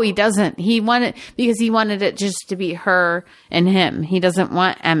together. Oh, he doesn't. Because he wanted it just to be her and him. He doesn't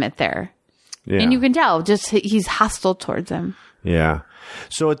want Emmett there. Yeah. And you can tell, just he's hostile towards him. Yeah.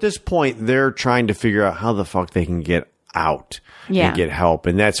 So at this point, they're trying to figure out how the fuck they can get out and get help.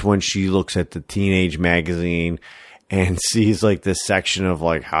 And that's when she looks at the teenage magazine and sees like this section of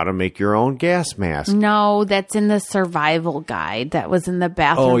like how to make your own gas mask. No, that's in the survival guide that was in the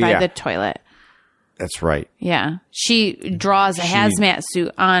bathroom by the toilet. That's right. Yeah. She draws a hazmat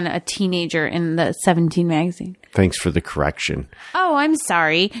suit on a teenager in the 17 magazine. Thanks for the correction. Oh, I'm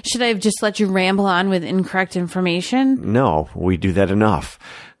sorry. Should I have just let you ramble on with incorrect information? No, we do that enough.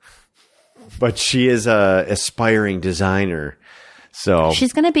 But she is a aspiring designer. So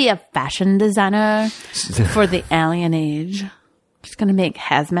she's going to be a fashion designer for the alien age. She's going to make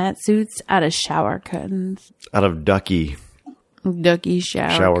hazmat suits out of shower curtains. Out of ducky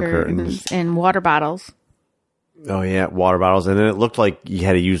shower curtains and water bottles. Oh yeah, water bottles. And then it looked like you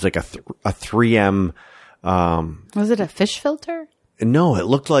had to use like a 3M. Was it a fish filter? No, it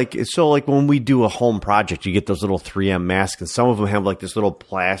looked like it's so like when we do a home project, you get those little 3M masks, and some of them have like this little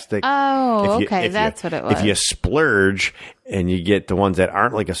plastic. Oh, okay, that's what it was. If you splurge and you get the ones that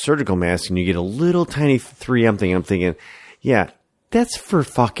aren't like a surgical mask, and you get a little tiny 3M thing, I'm thinking, yeah, that's for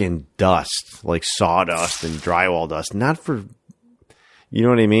fucking dust, like sawdust and drywall dust, not for. You know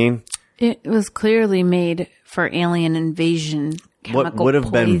what I mean? It was clearly made for alien invasion. What would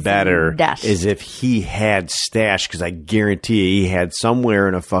have been better is if he had stash, because I guarantee you he had somewhere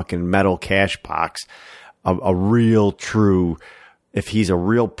in a fucking metal cash box a real true, if he's a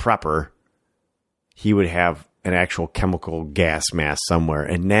real prepper, he would have an actual chemical gas mask somewhere.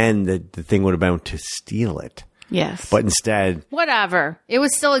 And then the thing would have been to steal it. Yes. But instead. Whatever. It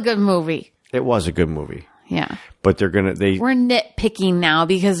was still a good movie. It was a good movie. Yeah. But we're nitpicking now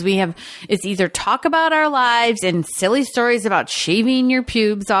because it's either talk about our lives and silly stories about shaving your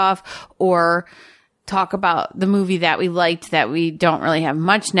pubes off, or talk about the movie that we liked that we don't really have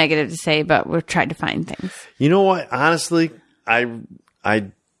much negative to say, but we've tried to find things. You know what? Honestly, I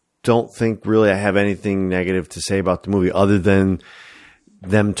don't think really I have anything negative to say about the movie other than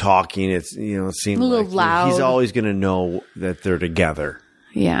them talking. It seems a little like loud. He's always going to know that they're together.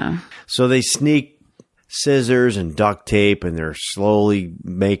 Yeah. So they sneak scissors and duct tape, and they're slowly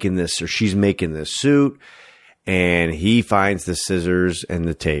making this, or she's making this suit, and he finds the scissors and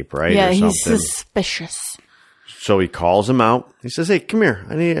the tape, right? Yeah, he's suspicious. So he calls him out. He says, "Hey, come here.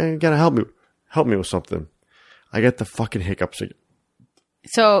 I gotta help me with something. I got the fucking hiccups again."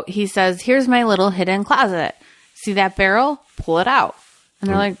 So he says, "Here's my little hidden closet. See that barrel? Pull it out." And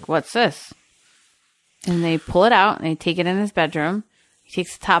they're like, "What's this?" And they pull it out and they take it in his bedroom. He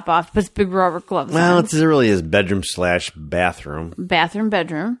takes the top off, puts big rubber gloves Well, on. it's really his bedroom/bathroom.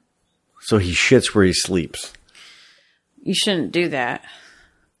 Bedroom. So he shits where he sleeps. You shouldn't do that.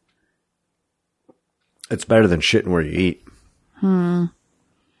 It's better than shitting where you eat. I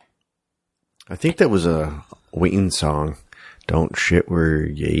think that was a Wayne song. Don't shit where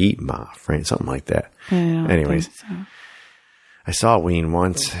you eat, ma friend. Something like that. Anyways, I saw Ween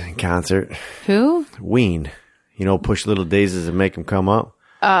once in concert. Who? Ween. You know, Push Little Daisies and Make Them Come Up?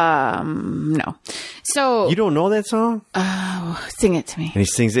 No. So. You don't know that song? Sing it to me. And he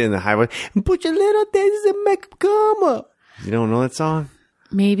sings it in the highway. Put your little daisies and make them come up. You don't know that song?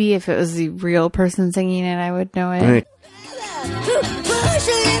 Maybe if it was the real person singing it, I would know it. Push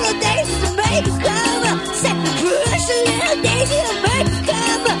a little daisy to make it come up. Say, push a little daisy to make it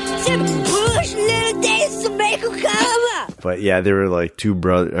come up. Say, push a little daisy to make it come up. But yeah, they were like two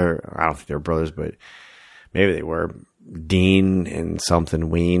brothers, or I don't think they were brothers, but maybe they were. Dean and something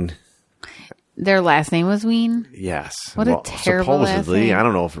Ween. Their last name was Ween? Yes. What a terrible last supposedly, name. I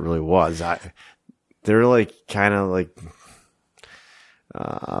don't know if it really was. They're like kind of like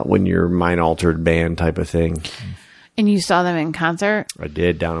when you're mind altered band type of thing. And you saw them in concert? I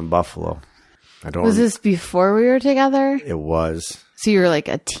did down in Buffalo. Was this before we were together? It was. So you were like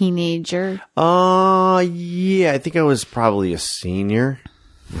a teenager? Yeah. I think I was probably a senior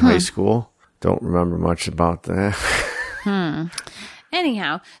in high school. Don't remember much about that.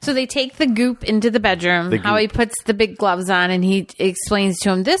 Anyhow, so they take the goop into the bedroom, how he puts the big gloves on, and he explains to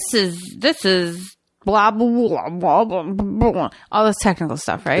him, this is blah, blah, blah, blah, blah, blah. All this technical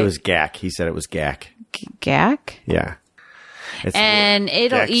stuff, right? It was gack. He said it was gack. Gack? Yeah. And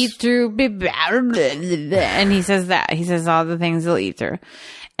it'll Gax. eat through, and he says that. He says all the things it'll eat through.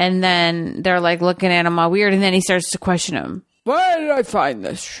 And then they're like looking at him all weird, and then he starts to question him. Where did I find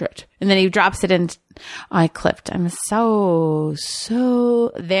this shit? And then he drops it in. I clipped. I'm so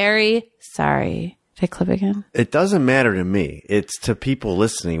very sorry. Did I clip again? It doesn't matter to me. It's to people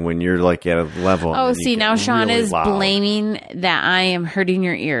listening when you're like at a level. Oh, and you see, get now Sean really is loud. blaming that I am hurting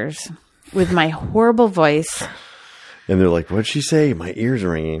your ears with my horrible voice. And they're like, what'd she say? My ears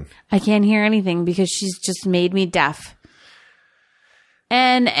are ringing. I can't hear anything because she's just made me deaf.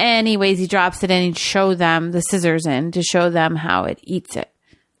 And anyways, he drops it in and show them the scissors in to show them how it eats it.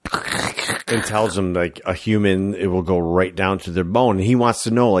 And tells them like a human, it will go right down to their bone. And he wants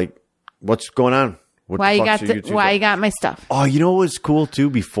to know like, what's going on? What Why the you fuck's got your YouTube why you got my stuff? Oh, you know what was cool too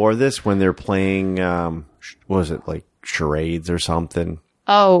before this when they're playing, what was it, like charades or something?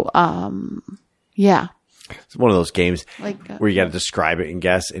 Oh, yeah. It's one of those games Like, where you got to describe it and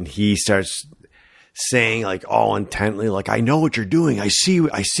guess. And he starts saying like all intently, like, I know what you're doing. I see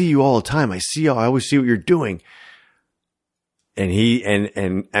you all the time. I always see what you're doing. And he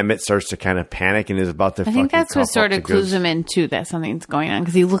and Emmett starts to kind of panic and is about to. I think that's what sort of clues him. him into that something's going on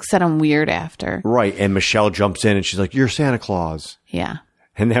because he looks at him weird after. Right. And Michelle jumps in and she's like, "You're Santa Claus." Yeah.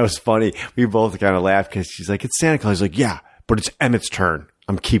 And that was funny. We both kind of laughed because she's like, "It's Santa Claus." He's like, "Yeah, but it's Emmett's turn.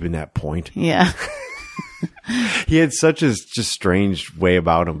 I'm keeping that point." Yeah. He had such a just strange way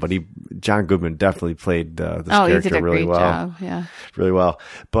about him, but John Goodman definitely played this He character did a really great well. job. Yeah. Really well.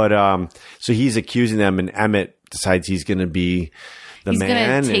 But so he's accusing them, and Emmett decides he's going to be the He's man.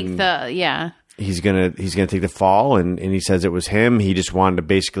 gonna take and he's gonna take the fall, and he says it was him. He just wanted to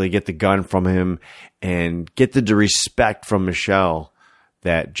basically get the gun from him and get the respect from Michelle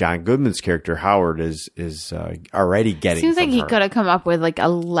that John Goodman's character Howard is already getting. Seems like from he her. could have come up with like a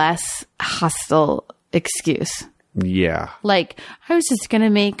less hostile excuse. Yeah. Like, I was just gonna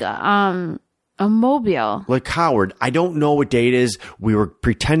make a mobile. Like, Howard, I don't know what day it is. We were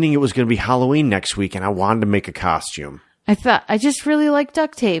pretending it was going to be Halloween next week, and I wanted to make a costume. I just really like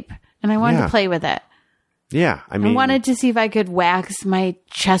duct tape, and I wanted Yeah. to play with it. Yeah, I mean, I wanted to see if I could wax my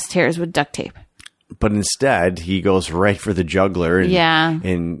chest hairs with duct tape. but instead he goes right for the juggler, and, Yeah.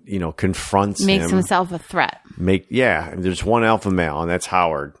 and confronts Makes him. himself a threat. There's one alpha male, and that's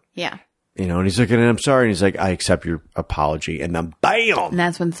Howard. Yeah. And he's looking at him, I'm sorry, and he's like, I accept your apology, and then bam, And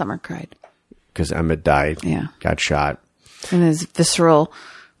that's when Summer cried. because Emmett died. Yeah. Got shot. And his visceral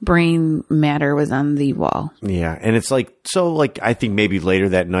brain matter was on the wall. Yeah, and it's like, so like, I think maybe later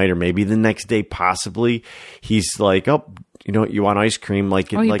that night or maybe the next day possibly, he's like, oh, you know what, you want ice cream? Like,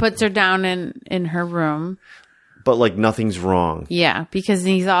 He puts her down in her room. but like nothing's wrong. Yeah, because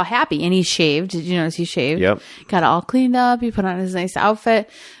he's all happy and he's shaved. Did you notice he shaved? Yep. Got it all cleaned up. He put on his nice outfit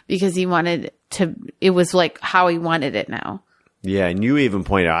because he wanted to, it was like how he wanted it now. Yeah, and you even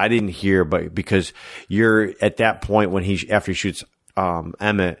pointed out, I didn't hear, but because you're at that point when after he shoots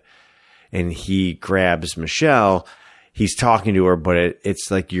Emmett and he grabs Michelle, he's talking to her, but it's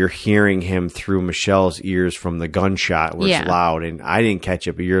like you're hearing him through Michelle's ears from the gunshot where it's loud. And I didn't catch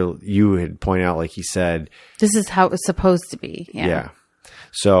it, but you had pointed out, like he said, this is how it was supposed to be. Yeah.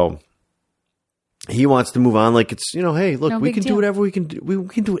 So he wants to move on. Like it's, hey, look, No we big can do deal. whatever we can do. We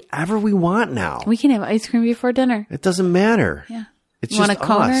can do whatever we want now. We can have ice cream before dinner. It doesn't matter. Yeah. It's You just want a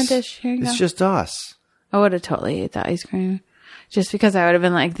cone or a us. dish? Here you It's go. just us. I would have totally ate the ice cream just because I would have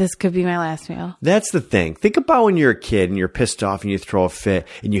been like, this could be my last meal. That's the thing. Think about when you're a kid and you're pissed off and you throw a fit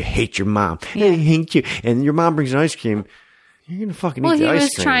and you hate your mom. I hate you. And your mom brings an ice cream. You're going to fucking Well, eat he the ice was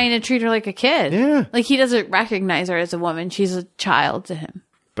cream. trying to treat her like a kid. Yeah. Like he doesn't recognize her as a woman. She's a child to him.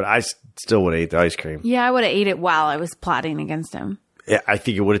 But I still would have ate the ice cream. Yeah, I would have ate it while I was plotting against him. I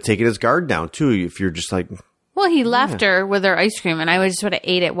think it would have taken his guard down too if you're just like, Well, he left her with her ice cream, and I just would have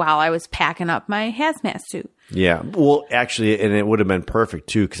ate it while I was packing up my hazmat suit. yeah. Well, actually, and it would have been perfect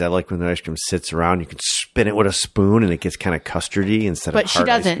too because I like when the ice cream sits around. You can spin it with a spoon and it gets kind of custardy instead But of she hard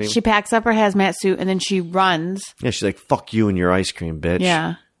ice doesn't. cream. She packs up her hazmat suit, and then she runs. Yeah, she's like, fuck you and your ice cream, bitch.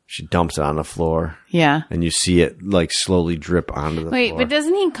 Yeah. She dumps it on the floor. Yeah. And you see it like slowly drip onto the Wait, floor. but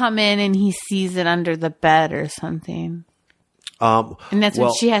doesn't he come in and he sees it under the bed or something? And that's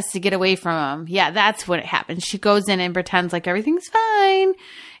when she has to get away from him. Yeah, that's what happens. She goes in and pretends like everything's fine.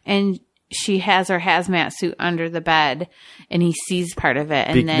 And she has her hazmat suit under the bed and he sees part of it.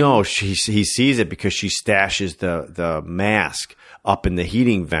 And then no, he sees it because she stashes the mask up in the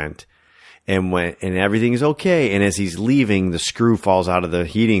heating vent. And everything's okay. And as he's leaving, the screw falls out of the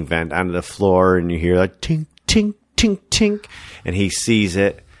heating vent onto the floor and you hear like tink, tink, tink, tink. And he sees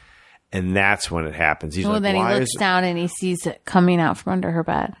it. And that's when it happens. He's like, then he why looks is down and he sees it coming out from under her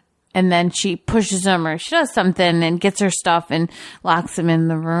bed. And then she pushes him or she does something and gets her stuff and locks him in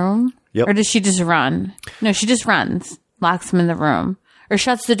the room. Yep. Or does she just run? No, she just runs, locks him in the room or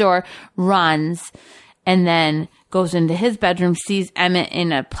shuts the door, runs, and then goes into his bedroom, sees Emmett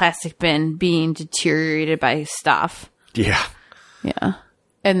in a plastic bin being deteriorated by stuff. Yeah. Yeah.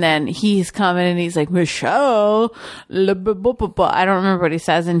 And then he's coming and he's like, Michelle, I don't remember what he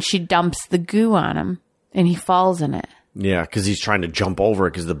says. And she dumps the goo on him and he falls in it. Yeah, because he's trying to jump over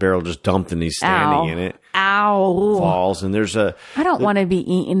it because the barrel just dumped and he's standing in it. Ow. Falls and there's a... I don't want to be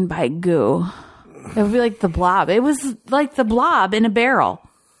eaten by goo. It would be like the Blob. It was like the Blob in a barrel.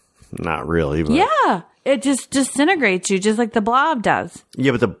 Not really, but... Yeah. It just disintegrates you just like the Blob does.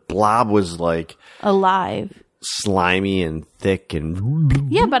 Yeah, but the blob was like Alive. slimy and thick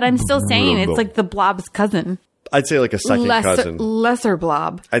and... Yeah, but I'm still saying it's like the Blob's cousin. I'd say like a second cousin. Lesser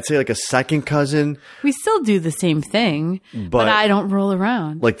Blob. I'd say like a second cousin. We still do the same thing, but I don't roll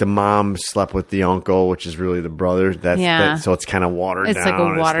around. Like the mom slept with the uncle, which is really the brother. So it's kind of watered down. It's like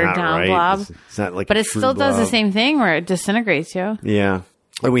a watered not down right. blob. It's not like But a it true still does the blob. same thing where it disintegrates you. Yeah.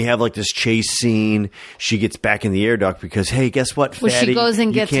 And we have like this chase scene. She gets back in the air duct because, hey, guess what, Well, fatty? she goes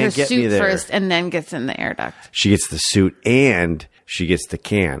and You gets her can't get me suit there. first and then gets in the air duct. She gets the suit and she gets the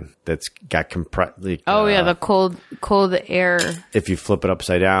can that's got compressed. Oh, yeah, the cold air. If you flip it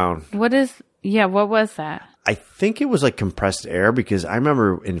upside down. What was that? I think it was like compressed air because I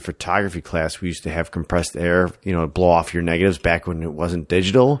remember in photography class we used to have compressed air, blow off your negatives back when it wasn't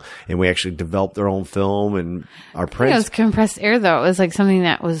digital, and we actually developed our own film and our I think it prints. was compressed air, though. It was like something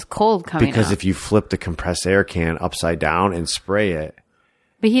that was cold coming Because out. if you flip the compressed air can upside down and spray it,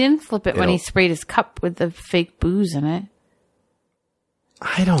 But he didn't flip it when he It'll- sprayed his cup with the fake booze in it.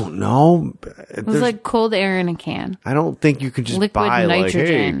 I don't know. It was like cold air in a can. I don't think you can just liquid buy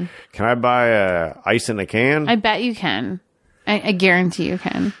nitrogen. like, hey, can I buy ice in a can? I bet you can. I guarantee you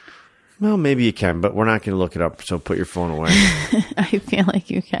can. Well, maybe you can, but we're not going to look it up. So put your phone away. I feel like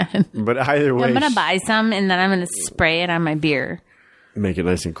you can. But either way, I'm going to buy some and then I'm going to spray it on my beer. make it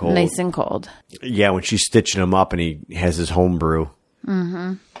nice and cold. Nice and cold. Yeah, when she's stitching him up and he has his home brew.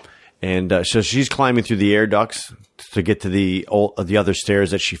 Mm-hmm. And so she's climbing through the air ducts to get to the other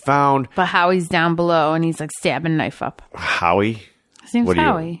stairs that she found. But Howie's down below and he's like stabbing a knife up. Howie? His name's What are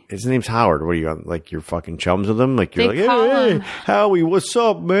Howie. you? His name's Howard. What are you, like you're fucking chums with him? Like you're They like, call hey, him- Howie, what's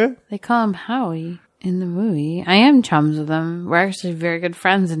up, man? They call him Howie in the movie. I am chums with him. We're actually very good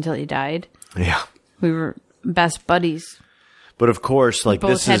friends until he died. Yeah. We were best buddies. But of course, like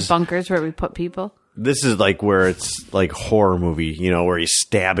Both this had is bunkers where we put people. this is like where it's like horror movie, where he's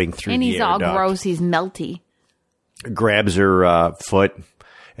stabbing through And the he's air all duct. gross. He's melty. Grabs her foot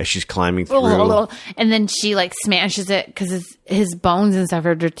as she's climbing through. And then she like smashes it because his bones and stuff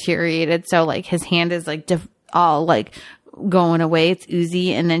are deteriorated. So like his hand is like all like going away. It's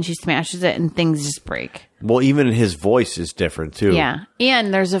oozy. And then she smashes it and things just break. Well, even his voice is different too. Yeah.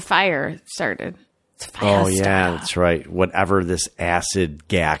 And there's a fire started. It's fast. Oh yeah, that's right. Whatever this acid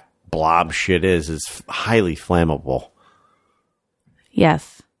gack blob shit is highly flammable.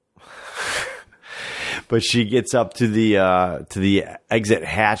 Yes. But she gets up to the exit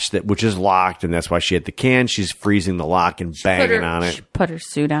hatch which is locked, and that's why she had the can. She's freezing the lock and banging on it. She put her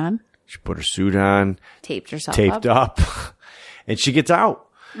suit on. She put her suit on. Taped herself up. And she gets out.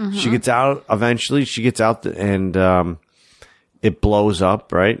 Mm-hmm. She gets out. Eventually, she gets out and it blows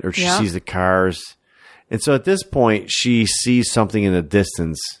up, right? Or she sees the cars. And so at this point, she sees something in the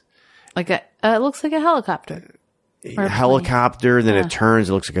distance. It looks like a helicopter. A helicopter, and then it turns.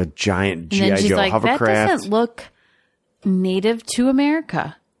 It looks like a giant G.I. Joe hovercraft. That doesn't look native to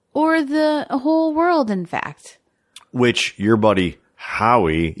America or the whole world, in fact. Which your buddy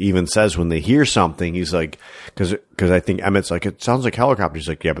Howie even says when they hear something, he's like, because I think Emmett's like, it sounds like helicopters. He's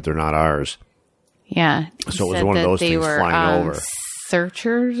like, yeah, but they're not ours. Yeah. So it was one of those things flying over.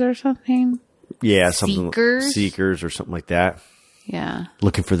 Searchers or something? Yeah, something. Seekers or something like that. Yeah.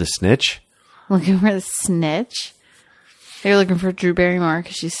 Looking for the snitch? Looking for the snitch? They're looking for Drew Barrymore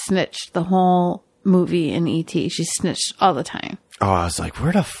because she snitched the whole movie in E.T. She snitched all the time. Oh, I was like,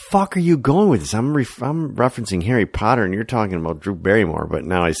 where the fuck are you going with this? I'm referencing Harry Potter, and you're talking about Drew Barrymore, but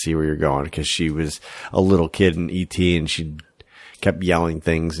now I see where you're going because she was a little kid in E.T., and she kept yelling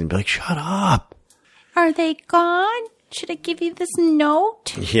things and be like, shut up. Are they gone? Should I give you this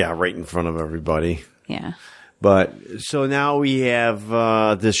note? Yeah, right in front of everybody. Yeah. But so now we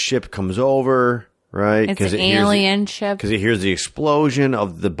have this ship comes over, right? It's an alien ship. Because it hears the explosion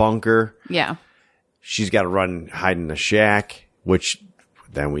of the bunker. Yeah. She's got to run, hide in the shack, which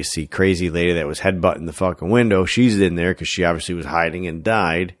then we see crazy lady that was headbutting the fucking window. She's in there because she obviously was hiding and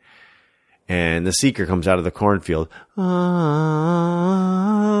died. And the Seeker comes out of the cornfield.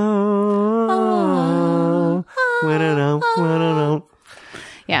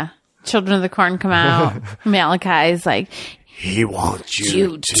 Yeah. Children of the Corn come out. Malachi is like, he wants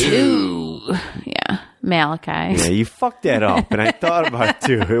you too. Yeah. Malachi. Yeah, you fucked that up. And I thought about it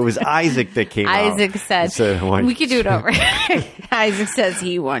too. It was Isaac that came out. Isaac said, we could do it over. Isaac says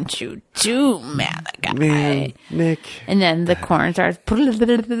he wants you too, Malachi. Man, Nick. And then the corn starts.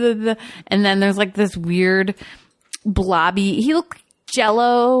 And then there's like this weird blobby. He looked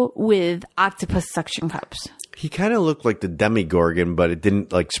Jello with octopus suction cups. He kind of looked like the Demigorgon, but it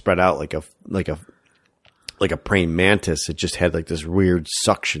didn't like spread out like a praying mantis. It just had like this weird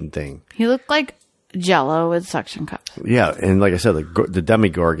suction thing. He looked like Jello with suction cups. Yeah, and like I said, the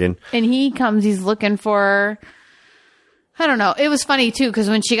Demigorgon. And he comes, he's looking for, I don't know. It was funny too, because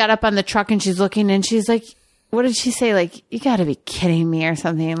when she got up on the truck and she's looking and she's like, what did she say? Like, you got to be kidding me or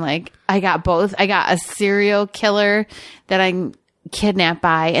something. Like, I got both. I got a serial killer that I'm kidnapped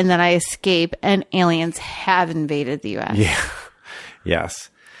by, and then I escape, and aliens have invaded the U.S. Yeah. Yes.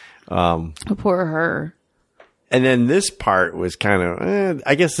 Poor her. And then this part was kind of,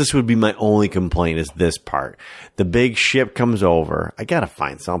 I guess this would be my only complaint is this part. The big ship comes over. I got to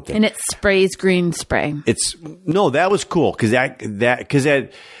find something. And it sprays green spray. That was cool. Because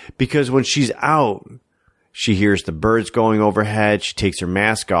when she's out, she hears the birds going overhead. She takes her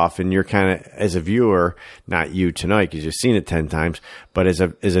mask off, and you're kind of, as a viewer, not you tonight because you've seen it 10 times, but as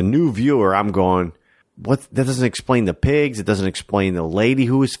a new viewer, I'm going, what? That doesn't explain the pigs. It doesn't explain the lady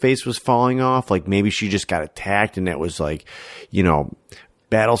whose face was falling off. Like maybe she just got attacked, and that was like,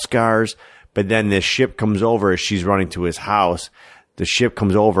 battle scars. But then this ship comes over as she's running to his house. The ship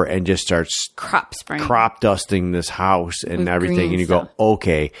comes over and just starts crop dusting this house and everything. And you go,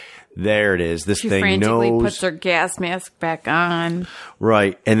 okay. There it is. She frantically puts her gas mask back on.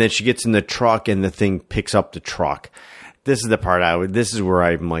 Right. And then she gets in the truck and the thing picks up the truck. This is the part this is where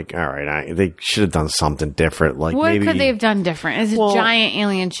I'm like, all right, they should have done something different. Like what could they have done different? It's a giant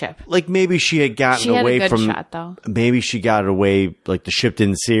alien ship. Like maybe she had gotten away a good from shot, though. Maybe she got away, like the ship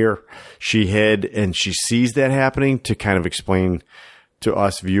didn't see her. She hid and she sees that happening to kind of explain to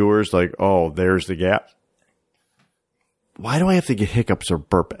us viewers, like, oh, there's the gap. Why do I have to get hiccups or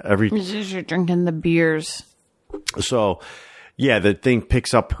burp every time? Because you're drinking the beers. So, yeah, the thing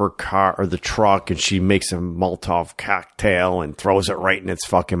picks up her car or the truck and she makes a Molotov cocktail and throws it right in its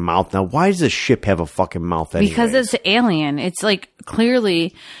fucking mouth. Now, why does the ship have a fucking mouth anyway? Because it's alien. It's like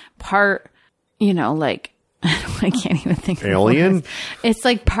clearly part, like, I can't even think of alien? It's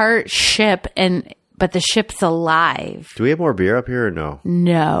like part ship but the ship's alive. Do we have more beer up here or no?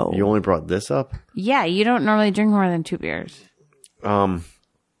 No. You only brought this up? Yeah, you don't normally drink more than 2 beers.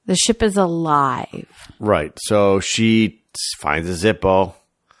 The ship is alive. Right. So she finds a Zippo,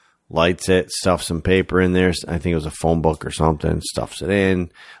 lights it, stuffs some paper in there. I think it was a phone book or something. Stuffs it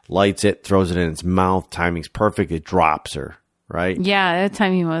in, lights it, throws it in its mouth. Timing's perfect. It drops her. Right. Yeah, that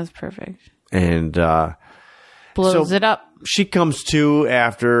timing was perfect. And blows it up. She comes to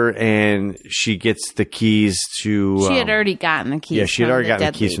after, and she gets the keys to. She had already gotten the keys. Yeah, she had already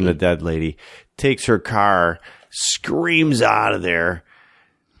gotten the keys from the dead lady. Takes her car, screams out of there.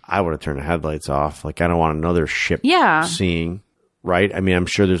 I would have turned the headlights off. Like, I don't want another ship seeing. Right? I mean, I'm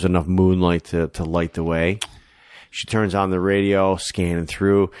sure there's enough moonlight to light the way. She turns on the radio, scanning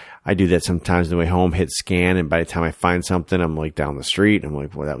through. I do that sometimes on the way home, hit scan, and by the time I find something, I'm like down the street. I'm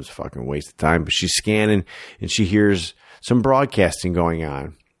like, well, that was a fucking waste of time. But she's scanning, and she hears some broadcasting going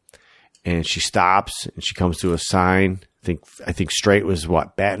on. And she stops, and she comes to a sign. I think straight was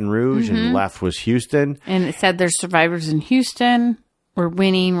what? Baton Rouge, and left was Houston. And it said there's survivors in Houston. We're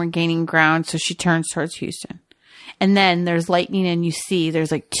winning. We're gaining ground. So she turns towards Houston. And then there's lightning, and you see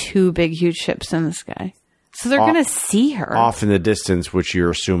there's like 2 big, huge ships in the sky. So they're going to see her. Off in the distance, which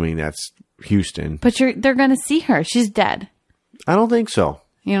you're assuming that's Houston. But they're going to see her. She's dead. I don't think so.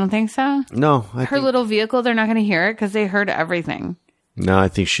 You don't think so? No. Her little vehicle, they're not going to hear it because they heard everything. No, I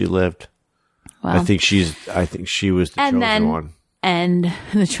think she lived. Well, I think she was the chosen one. And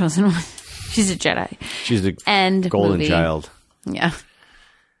the chosen one. She's a Jedi. She's the golden movie. child. Yeah.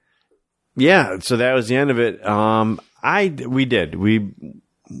 Yeah, so that was the end of it.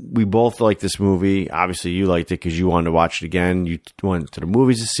 We both liked this movie. Obviously, you liked it because you wanted to watch it again. You went to the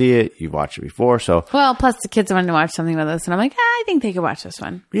movies to see it. You've watched it before, so well. Plus, the kids wanted to watch something with us, and I'm like, I think they could watch this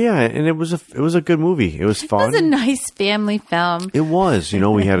one. Yeah, and it was a good movie. It was fun. It was a nice family film. It was.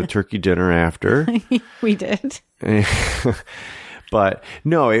 We had a turkey dinner after. We did. But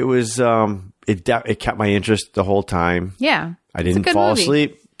no, it was. It kept my interest the whole time. Yeah, I didn't fall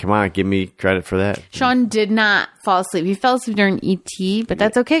asleep. Come on, give me credit for that. Sean did not fall asleep. He fell asleep during E.T., but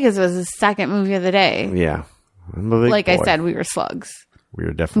that's okay because it was the second movie of the day. Yeah. Like I said, we were slugs. We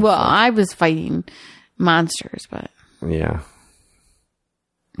were definitely slugs. I was fighting monsters, but... Yeah.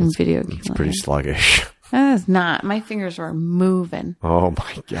 In video games. It's pretty sluggish. That is not. My fingers were moving. Oh,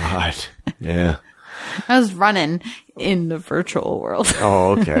 my God. Yeah. I was running in the virtual world.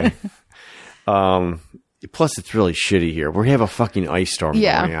 Oh, okay. Plus, it's really shitty here. We have a fucking ice storm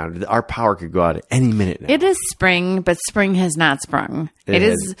going on. Our power could go out at any minute now. It is spring, but spring has not sprung. It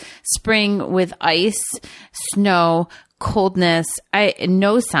is spring with ice, snow, coldness.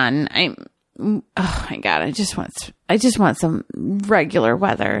 No sun. Oh my God! I just want some regular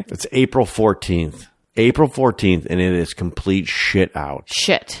weather. It's April 14th. April 14th, and it is complete shit out.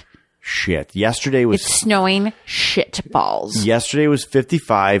 Shit. Yesterday was... It's snowing shit balls. Yesterday was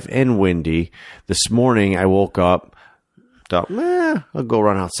 55 and windy. This morning I woke up, thought, I'll go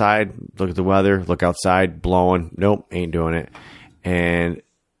run outside, look at the weather, look outside, blowing. Nope, ain't doing it. And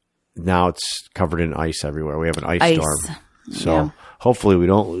now it's covered in ice everywhere. We have an ice storm. So hopefully we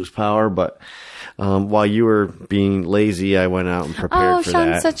don't lose power, but... while you were being lazy, I went out and prepared for that.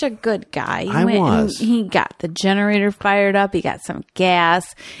 Oh, Sean's such a good guy. I was. He got the generator fired up. He got some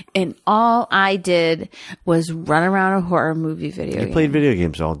gas. And all I did was run around a horror movie video game. I played video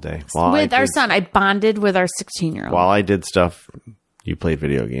games all day. With our son. I bonded with our 16-year-old. While I did stuff, you played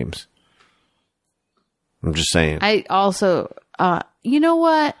video games. I'm just saying. I also, you know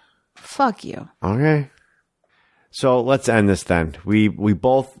what? Fuck you. Okay. So let's end this then. We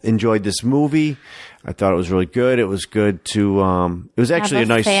both enjoyed this movie. I thought it was really good. It was good to. It was actually have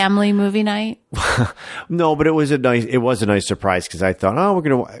a nice family movie night. No, but it was a nice surprise because I thought, we're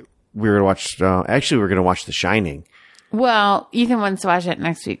gonna watch. Actually, we're gonna watch The Shining. Well, Ethan wants to watch it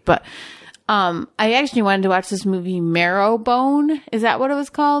next week, but I actually wanted to watch this movie Marrowbone. Is that what it was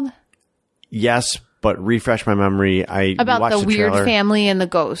called? Yes. But refresh my memory. About the weird family and the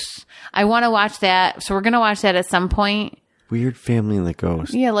ghosts. I want to watch that. So we're going to watch that at some point. Weird family and the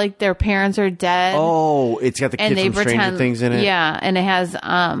ghost. Yeah, like their parents are dead. Oh, it's got the kid from Stranger Things in it? Yeah, and it has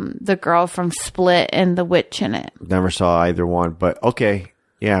the girl from Split and the witch in it. Never saw either one, but okay.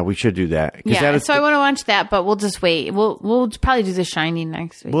 Yeah, we should do that. Yeah, so I want to watch that, but we'll just wait. We'll probably do The Shining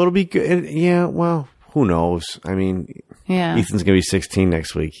next week. Well, it'll be good. Yeah, well, who knows? I mean... Yeah. Ethan's going to be 16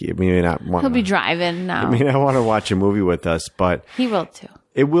 next week. He may not want. He'll be driving now. I mean, I want to watch a movie with us, but he will too.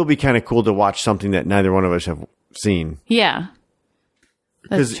 It will be kind of cool to watch something that neither one of us have seen. Yeah,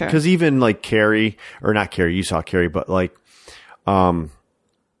 that's true. Because even like Carrie, or not Carrie, you saw Carrie, but like,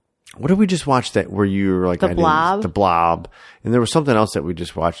 What did we just watch that where you were like The Blob? The Blob, and there was something else that we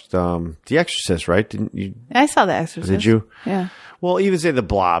just watched. The Exorcist, right? Didn't you? I saw The Exorcist. Did you? Yeah. Well, even say The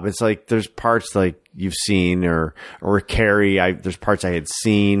Blob. It's like there's parts like you've seen, or Carrie. There's parts I had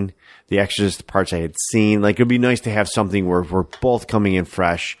seen. The Exorcist, the parts I had seen. Like it'd be nice to have something where we're both coming in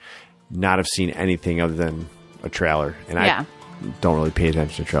fresh, not have seen anything other than a trailer, and I don't really pay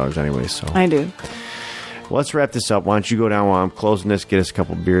attention to trailers anyway. So I do. Well, let's wrap this up. Why don't you go down while I'm closing this, get us a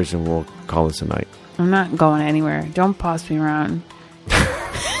couple beers, and we'll call this a night. I'm not going anywhere. Don't boss me around.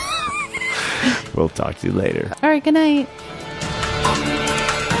 We'll talk to you later. All right, good night.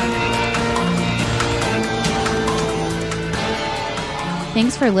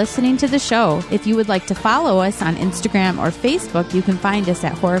 Thanks for listening to the show. If you would like to follow us on Instagram or Facebook, you can find us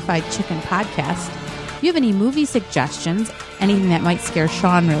at Horrified Chicken Podcast. If you have any movie suggestions, anything that might scare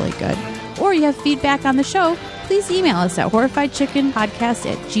Sean really good, or you have feedback on the show, please email us at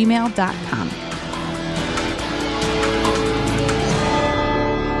horrifiedchickenpodcast@gmail.com.